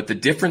about, but The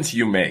Difference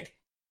You Make.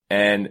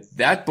 And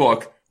that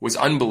book was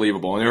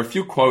unbelievable. And there are a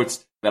few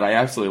quotes that I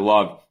absolutely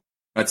love.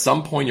 At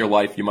some point in your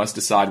life, you must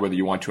decide whether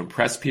you want to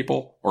impress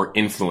people or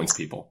influence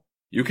people.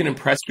 You can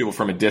impress people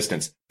from a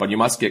distance, but you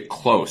must get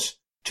close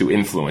to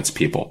influence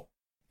people.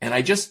 And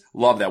I just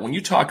love that. When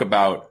you talk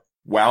about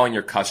wowing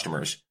your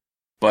customers,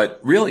 but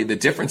really the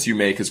difference you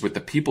make is with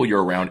the people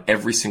you're around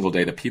every single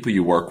day, the people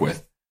you work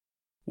with.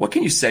 What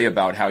can you say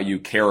about how you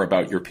care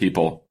about your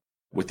people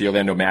with the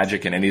Orlando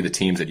Magic and any of the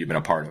teams that you've been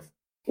a part of?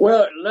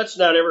 Well, let's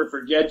not ever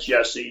forget,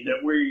 Jesse,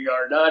 that we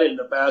are not in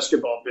the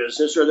basketball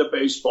business or the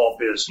baseball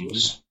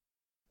business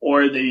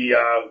or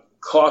the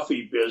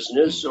coffee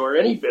business or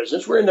any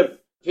business. We're in the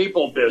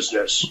people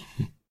business.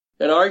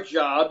 And our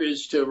job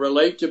is to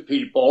relate to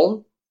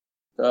people,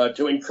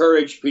 to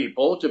encourage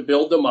people, to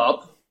build them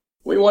up.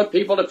 We want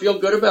people to feel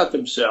good about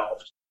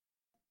themselves.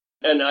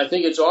 And I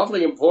think it's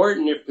awfully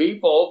important if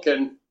people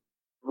can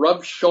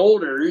rub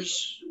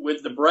shoulders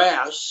with the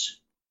brass,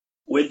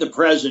 with the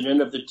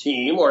president of the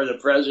team or the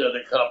president of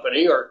the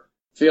company, or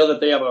feel that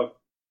they have a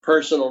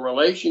personal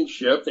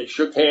relationship. They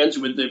shook hands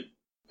with the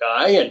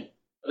guy and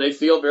they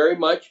feel very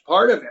much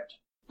part of it.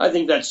 I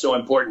think that's so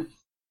important.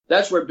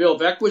 That's where Bill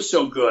Veeck was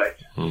so good.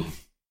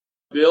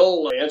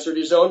 Bill answered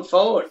his own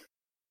phone.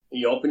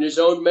 He opened his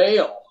own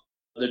mail.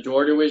 The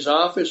door to his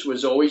office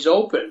was always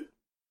open.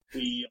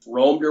 He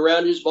roamed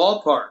around his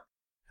ballpark.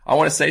 I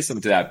want to say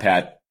something to that,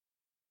 Pat.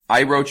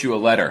 I wrote you a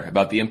letter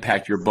about the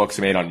impact your books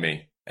made on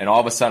me. And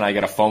all of a sudden I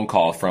get a phone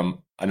call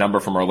from a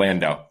number from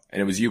Orlando,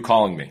 and it was you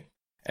calling me.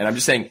 And I'm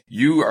just saying,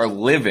 you are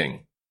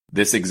living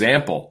this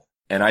example.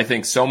 And I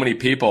think so many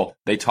people,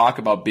 they talk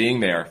about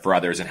being there for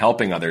others and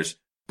helping others.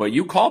 But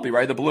you called me right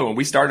out of the blue, and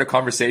we started a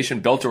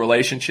conversation, built a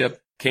relationship,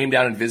 came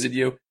down and visited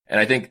you. And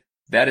I think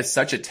that is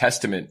such a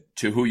testament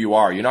to who you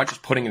are. You're not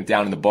just putting it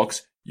down in the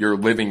books. You're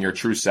living your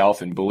true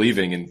self and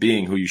believing and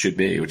being who you should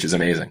be, which is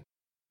amazing.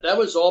 That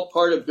was all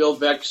part of Bill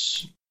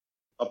Veeck's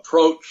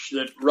approach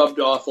that rubbed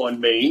off on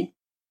me.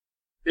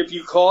 If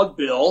you called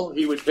Bill,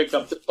 he would pick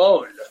up the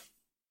phone.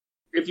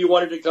 If you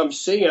wanted to come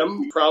see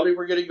him, you probably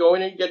were going to go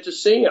in and get to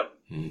see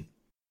him.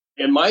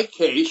 In my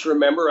case,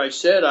 remember I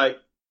said I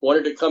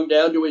wanted to come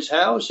down to his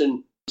house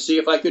and see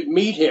if I could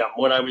meet him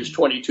when I was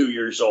 22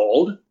 years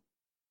old.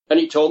 And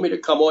he told me to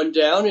come on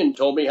down and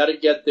told me how to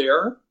get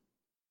there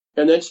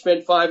and then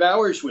spent 5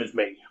 hours with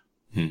me.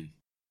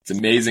 It's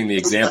amazing the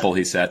example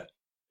he set.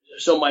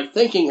 So my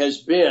thinking has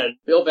been,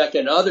 Bill Veeck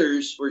and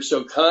others were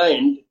so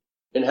kind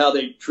in how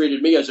they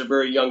treated me as a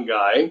very young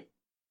guy.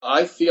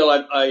 I feel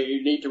I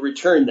need to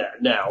return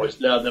that now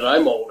that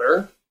I'm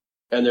older.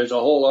 and there's a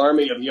whole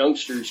army of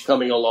youngsters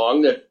coming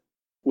along that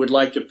would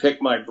like to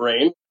pick my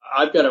brain.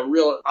 I've got a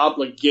real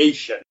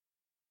obligation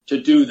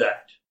to do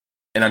that.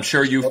 And I'm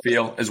sure you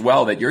feel as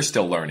well that you're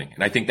still learning.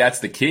 And I think that's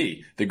the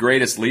key. The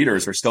greatest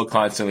leaders are still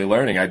constantly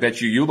learning. I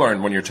bet you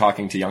learn when you're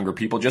talking to younger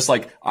people, just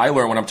like I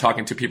learn when I'm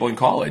talking to people in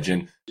college.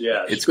 And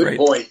yeah, it's good great.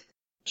 Point.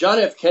 John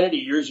F. Kennedy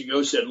years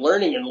ago said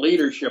learning and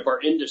leadership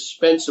are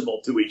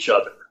indispensable to each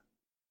other.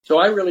 So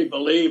I really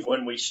believe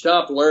when we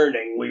stop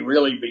learning, we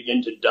really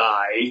begin to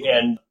die.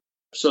 And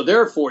so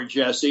therefore,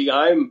 Jesse,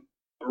 I'm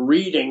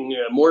reading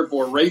more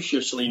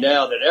voraciously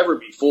now than ever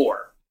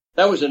before.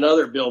 That was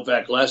another Bill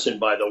Veeck lesson,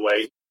 by the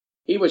way.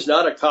 He was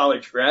not a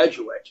college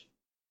graduate,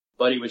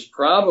 but he was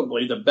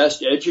probably the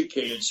best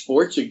educated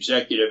sports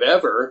executive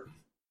ever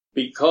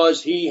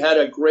because he had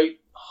a great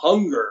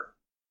hunger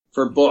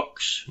for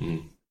books.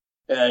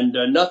 And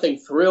nothing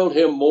thrilled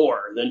him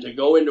more than to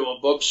go into a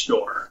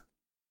bookstore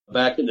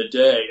back in the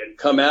day and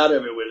come out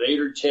of it with 8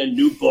 or 10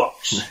 new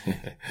books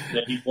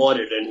that he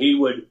wanted, and he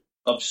would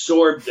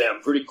absorb them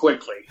pretty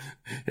quickly.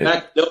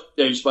 Back in those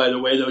days, by the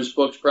way, those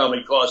books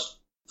probably cost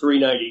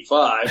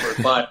 $3.95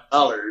 or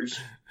 $5.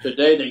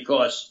 Today they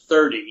cost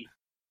 $30,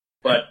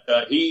 but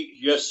he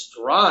just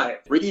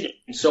thrived reading.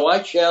 And so I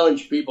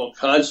challenge people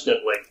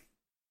constantly.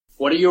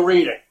 What are you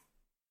reading?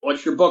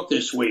 What's your book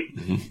this week?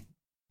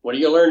 What are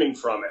you learning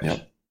from it?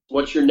 Yep.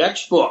 What's your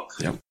next book?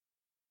 Yep.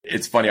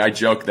 It's funny. I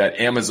joke that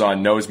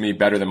Amazon knows me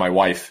better than my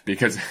wife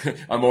because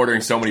I'm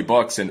ordering so many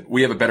books, and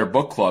we have a better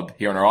book club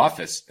here in our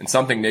office, and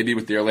something maybe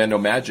with the Orlando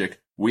Magic,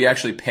 we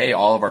actually pay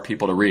all of our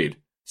people to read.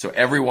 So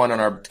everyone on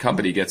our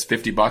company gets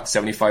 $50,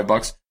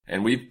 $75,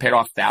 and we've paid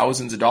off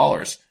thousands of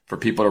dollars for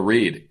people to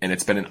read. And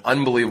it's been an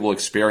unbelievable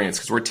experience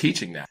because we're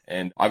teaching that.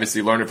 And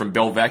obviously learned it from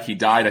Bill Veeck. He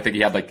died. I think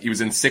he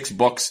was in 6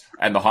 books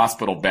and the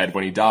hospital bed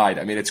when he died.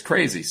 I mean, it's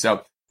crazy.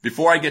 So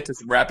before I get to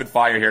some rapid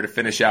fire here to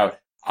finish out,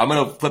 I'm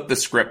going to flip the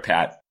script,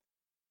 Pat.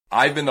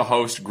 I've been the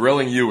host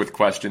grilling you with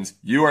questions.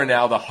 You are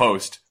now the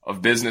host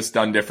of Business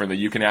Done Differently.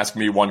 You can ask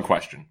me one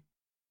question.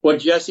 Well,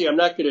 Jesse, I'm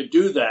not going to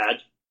do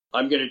that.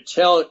 I'm going to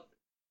tell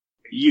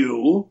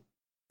you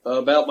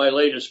about my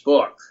latest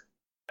book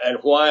and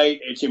why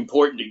it's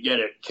important to get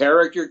it.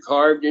 Character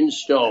Carved in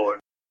Stone.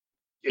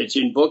 It's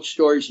in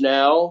bookstores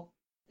now,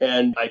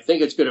 and I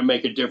think it's going to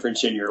make a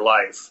difference in your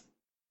life.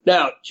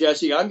 Now,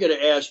 Jesse, I'm going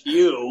to ask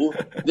you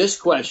this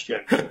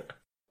question.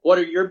 What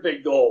are your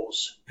big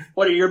goals?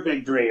 What are your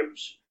big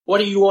dreams? What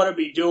do you want to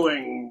be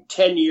doing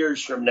 10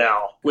 years from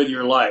now with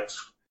your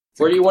life?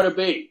 Where do you want to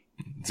be?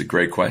 It's a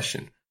great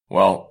question.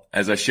 Well,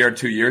 as I shared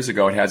 2 years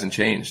ago, it hasn't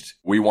changed.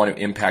 We want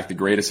to impact the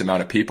greatest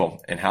amount of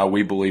people, and how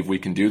we believe we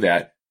can do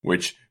that,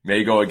 which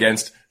may go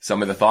against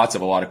some of the thoughts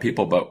of a lot of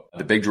people, but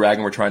the big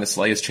dragon we're trying to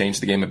slay has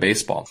changed the game of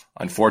baseball.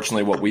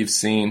 Unfortunately, what we've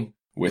seen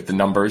with the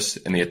numbers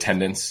and the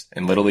attendance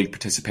and Little League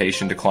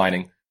participation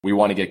declining, we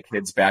want to get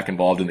kids back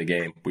involved in the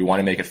game. We want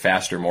to make it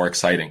faster, more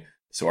exciting.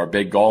 So our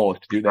big goal is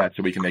to do that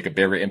so we can make a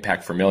bigger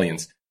impact for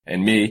millions.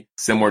 And me,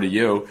 similar to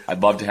you,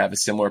 I'd love to have a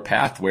similar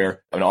path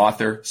where an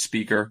author,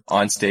 speaker,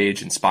 on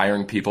stage,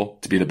 inspiring people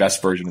to be the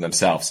best version of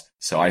themselves.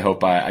 So I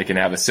hope I can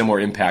have a similar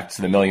impact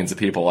to the millions of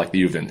people like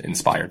you've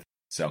inspired.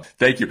 So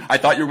thank you. I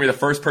thought you were the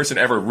first person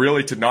ever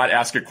really to not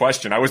ask a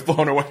question. I was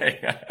blown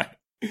away.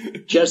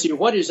 Jesse,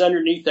 what is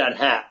underneath that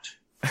hat?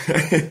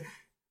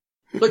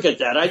 Look at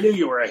that. I knew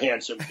you were a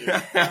handsome dude.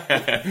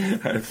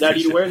 Now, do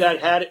you wear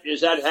that hat?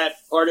 Is that hat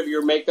part of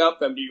your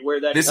makeup? Do you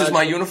wear that? This is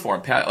my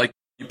uniform, Pat. Like,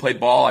 you played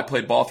ball. I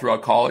played ball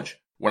throughout college.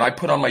 When I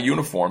put on my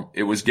uniform,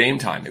 it was game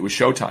time. It was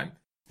showtime.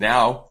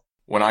 Now,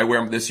 when I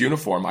wear this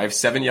uniform, I have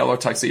 7 yellow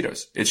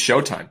tuxedos. It's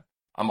showtime.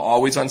 I'm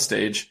always on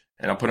stage,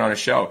 and I'm putting on a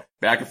show.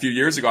 Back a few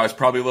years ago, I was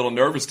probably a little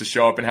nervous to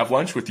show up and have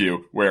lunch with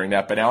you wearing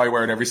that, but now I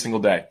wear it every single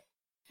day.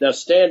 Now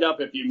stand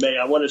up if you may.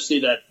 I want to see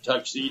that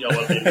tuxedo.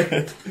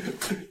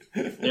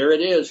 There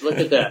it is. Look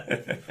at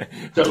that.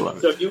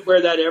 So you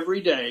wear that every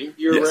day,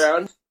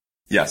 year-round?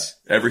 Yes,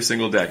 every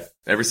single day.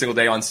 Every single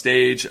day on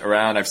stage,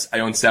 around. I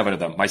own 7 of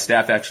them. My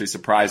staff actually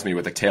surprised me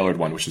with a tailored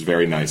one, which is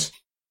very nice.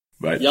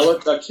 But yellow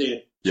tuxedo.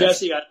 Yes.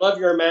 Jesse, I love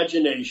your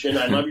imagination.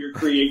 I love your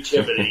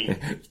creativity.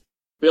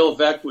 Bill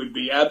Veeck would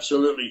be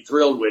absolutely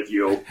thrilled with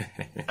you.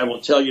 I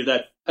will tell you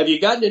that. Have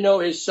you gotten to know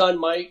his son,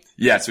 Mike?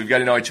 Yes, we've got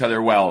to know each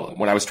other well.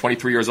 When I was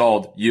 23 years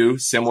old, you,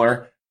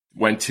 similar,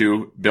 went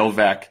to Bill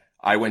Veeck.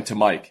 I went to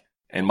Mike.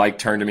 And Mike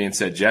turned to me and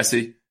said,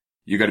 Jesse,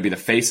 you got to be the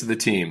face of the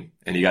team,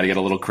 and you got to get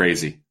a little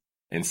crazy.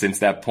 And since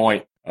that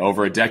point,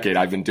 over a decade,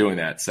 I've been doing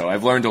that. So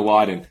I've learned a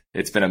lot, and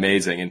it's been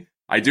amazing. And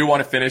I do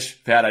want to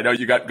finish, Pat. I know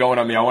you got going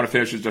on me. I want to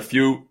finish with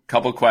a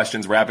couple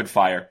questions, rapid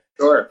fire.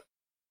 Sure.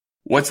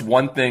 What's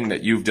one thing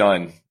that you've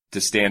done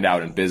to stand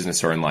out in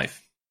business or in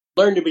life?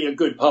 Learn to be a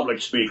good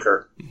public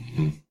speaker.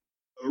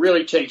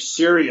 Really take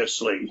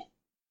seriously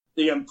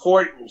the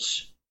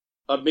importance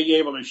of being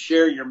able to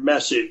share your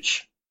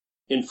message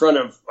in front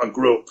of a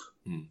group.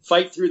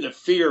 Fight through the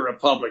fear of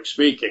public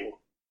speaking,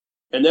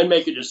 and then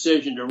make a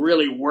decision to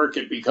really work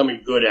at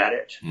becoming good at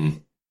it.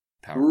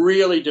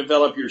 Really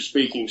develop your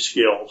speaking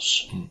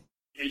skills.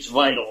 It's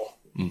vital.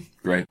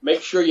 Great.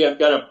 Make sure you've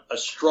got a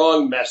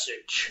strong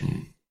message.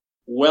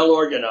 well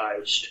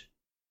organized,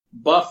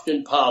 buffed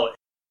and polished.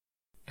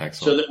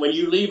 Excellent. So that when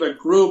you leave a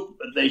group,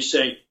 they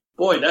say,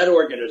 boy, that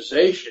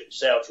organization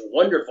sounds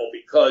wonderful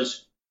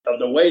because of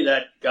the way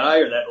that guy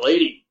or that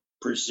lady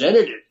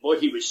presented it. Boy,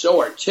 he was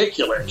so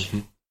articulate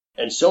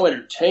and so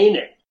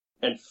entertaining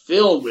and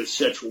filled with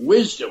such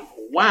wisdom.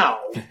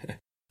 Wow.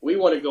 We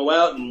want to go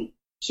out and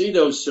see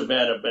those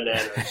Savannah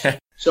Bananas.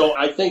 So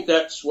I think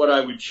that's what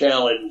I would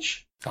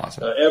challenge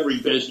every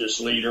business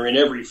leader in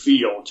every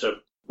field to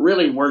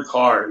really work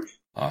hard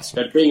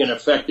at being an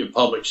effective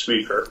public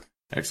speaker.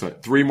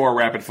 Excellent. 3 more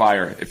rapid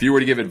fire. If you were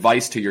to give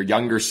advice to your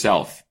younger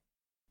self,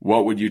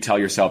 what would you tell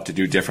yourself to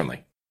do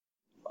differently?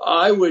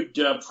 I would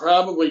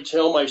probably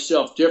tell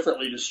myself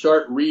differently to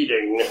start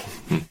reading.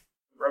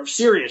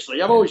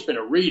 Seriously, I've always been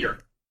a reader,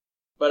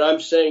 but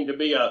I'm saying to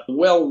be a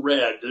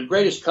well-read. The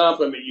greatest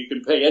compliment you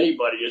can pay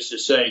anybody is to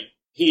say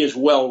he is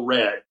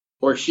well-read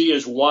or she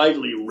is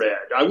widely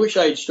read. I wish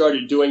I had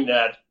started doing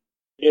that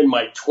in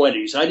my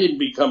 20s. I didn't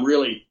become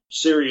really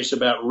serious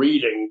about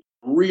reading,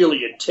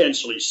 really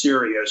intensely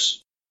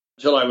serious,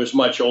 until I was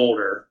much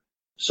older.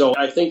 So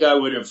I think I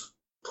would have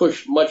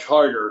pushed much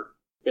harder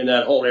in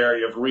that whole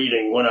area of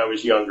reading when I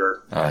was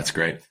younger. Oh, that's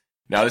great.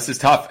 Now, this is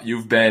tough.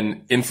 You've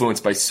been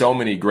influenced by so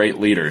many great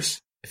leaders.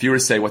 If you were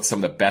to say what's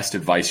some of the best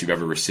advice you've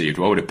ever received,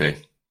 what would it be?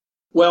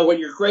 Well, when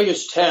your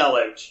greatest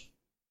talent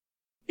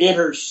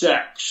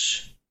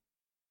intersects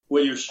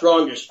with your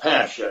strongest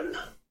passion,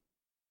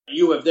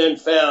 you have then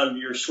found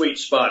your sweet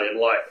spot in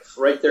life,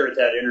 right there at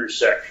that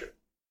intersection.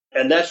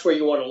 And that's where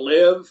you want to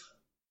live.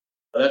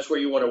 That's where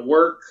you want to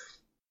work.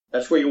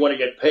 That's where you want to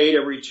get paid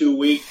every 2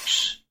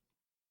 weeks.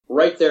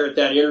 Right there at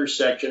that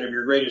intersection of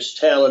your greatest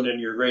talent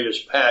and your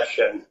greatest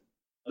passion.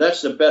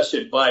 That's the best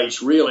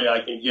advice, really,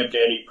 I can give to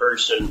any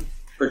person,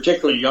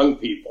 particularly young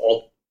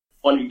people,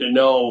 wanting to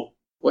know,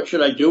 what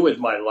should I do with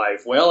my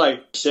life? Well,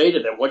 I say to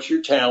them, what's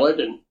your talent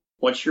and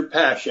what's your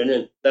passion?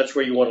 And that's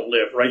where you want to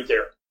live, right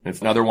there. It's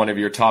another one of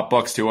your top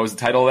books, too. What was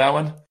the title of that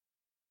one?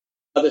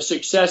 The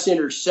Success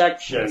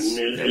Intersection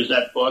is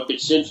that book.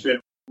 It's since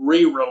been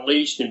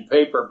re-released in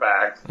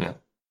paperback. Yeah.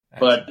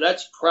 But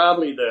that's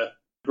probably the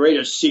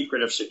greatest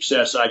secret of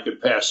success I could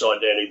pass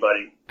on to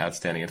anybody.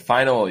 Outstanding. And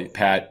finally,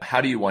 Pat,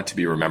 how do you want to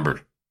be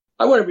remembered?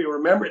 I want to be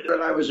remembered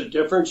that I was a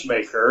difference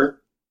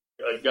maker.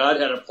 God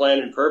had a plan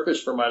and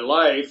purpose for my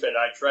life, and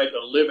I tried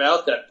to live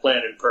out that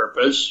plan and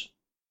purpose.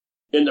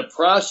 In the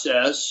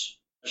process,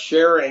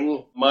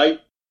 sharing my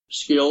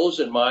skills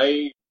and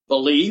my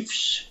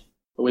beliefs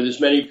with as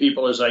many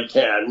people as I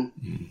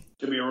can,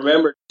 to be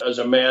remembered as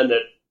a man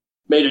that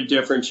made a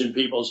difference in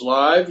people's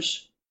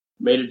lives,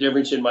 made a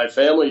difference in my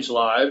family's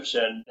lives,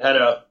 and had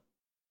a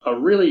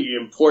really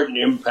important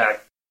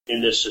impact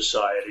in this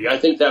society. I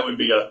think that would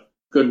be a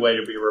good way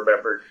to be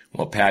remembered.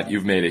 Well, Pat,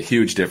 you've made a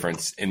huge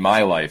difference in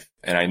my life,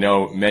 and I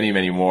know many,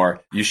 many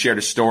more. You shared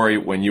a story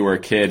when you were a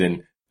kid,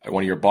 and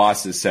one of your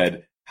bosses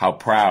said how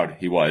proud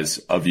he was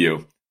of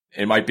you.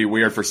 It might be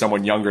weird for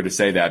someone younger to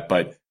say that,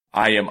 but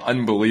I am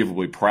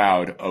unbelievably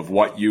proud of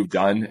what you've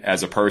done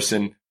as a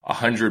person,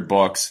 100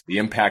 books, the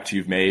impact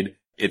you've made.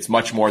 It's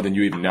much more than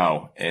you even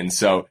know. And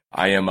so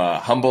I am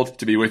humbled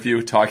to be with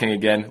you, talking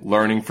again,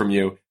 learning from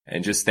you,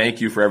 and just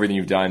thank you for everything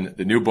you've done.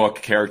 The new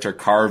book, Character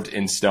Carved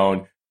in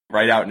Stone,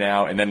 right out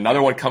now. And then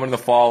another one coming in the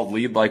fall,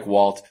 Lead Like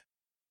Walt.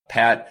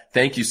 Pat,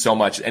 thank you so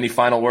much. Any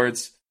final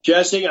words?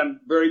 Jesse,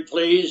 I'm very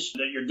pleased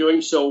that you're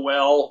doing so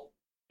well.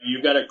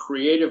 You've got a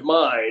creative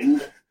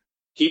mind.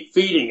 Keep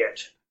feeding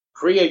it.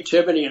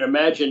 Creativity and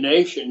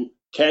imagination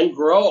can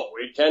grow.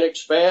 It can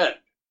expand.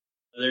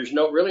 There's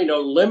really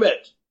no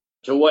limit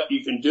to what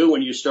you can do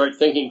when you start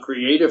thinking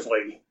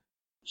creatively.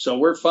 So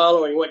we're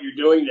following what you're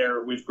doing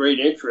there with great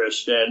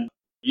interest. And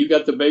you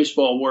got the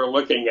baseball world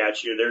looking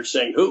at you. They're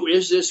saying, who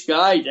is this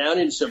guy down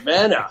in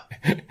Savannah?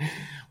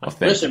 Well,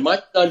 listen, my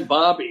son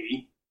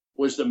Bobby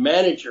was the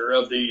manager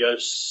of the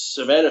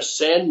Savannah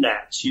Sand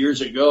Gnats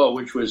years ago,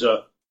 which was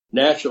a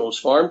Nationals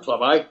farm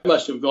club. I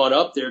must have gone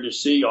up there to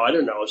see,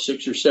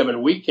 6 or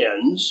 7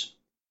 weekends.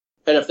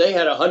 And if they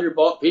had 100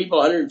 people,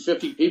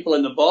 150 people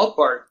in the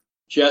ballpark,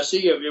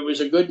 Jesse, it was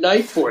a good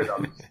night for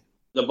them.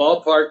 The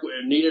ballpark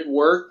needed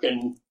work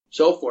and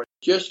so forth.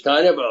 Just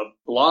kind of a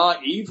blah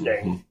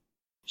evening. Mm-hmm.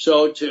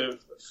 So to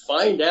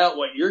find out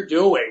what you're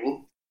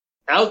doing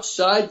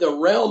outside the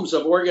realms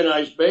of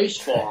organized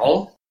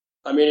baseball,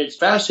 it's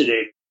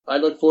fascinating. I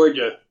look forward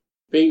to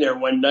being there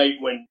one night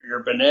when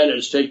your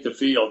Bananas take the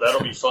field.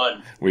 That'll be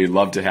fun. We'd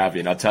love to have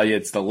you. And I'll tell you,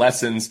 it's the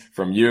lessons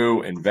from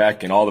you and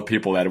Beck and all the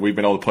people that we've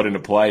been able to put into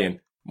play. And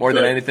more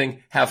than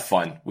anything, have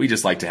fun. We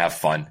just like to have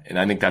fun. And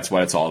I think that's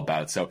what it's all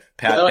about. So,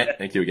 Pat,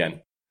 thank you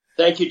again.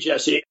 Thank you,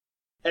 Jesse.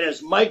 And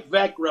as Mike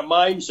Beck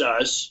reminds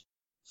us,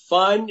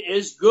 fun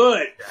is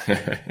good.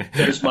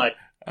 There's Mike.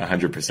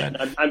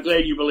 100%. I'm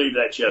glad you believe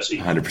that, Jesse.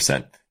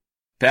 100%.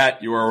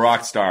 Pat, you are a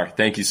rock star.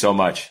 Thank you so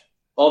much.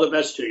 All the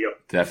best to you.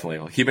 Definitely.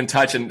 Well, keep in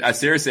touch. And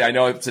seriously, I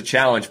know it's a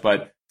challenge,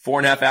 but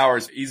 4.5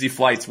 hours, easy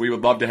flights. We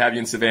would love to have you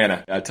in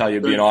Savannah. I'll tell you,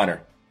 it'd be an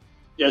honor.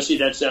 Jesse,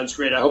 that sounds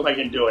great. I hope I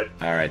can do it.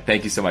 All right.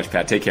 Thank you so much,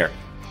 Pat. Take care.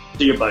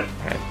 See you, bud.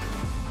 All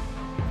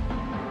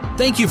right.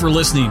 Thank you for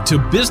listening to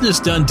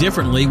Business Done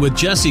Differently with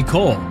Jesse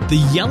Cole,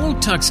 the Yellow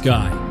Tux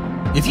Guy.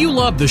 If you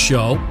love the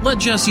show, let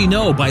Jesse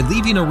know by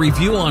leaving a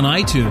review on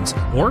iTunes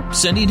or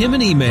sending him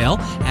an email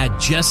at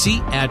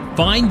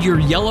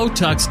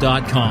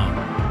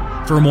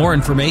jesse@findyouryellowtux.com. For more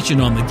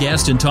information on the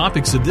guest and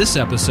topics of this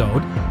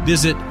episode,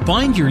 visit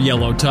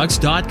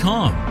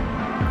findyouryellowtux.com.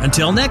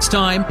 Until next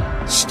time,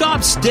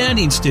 stop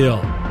standing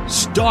still.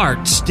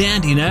 Start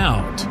standing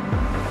out.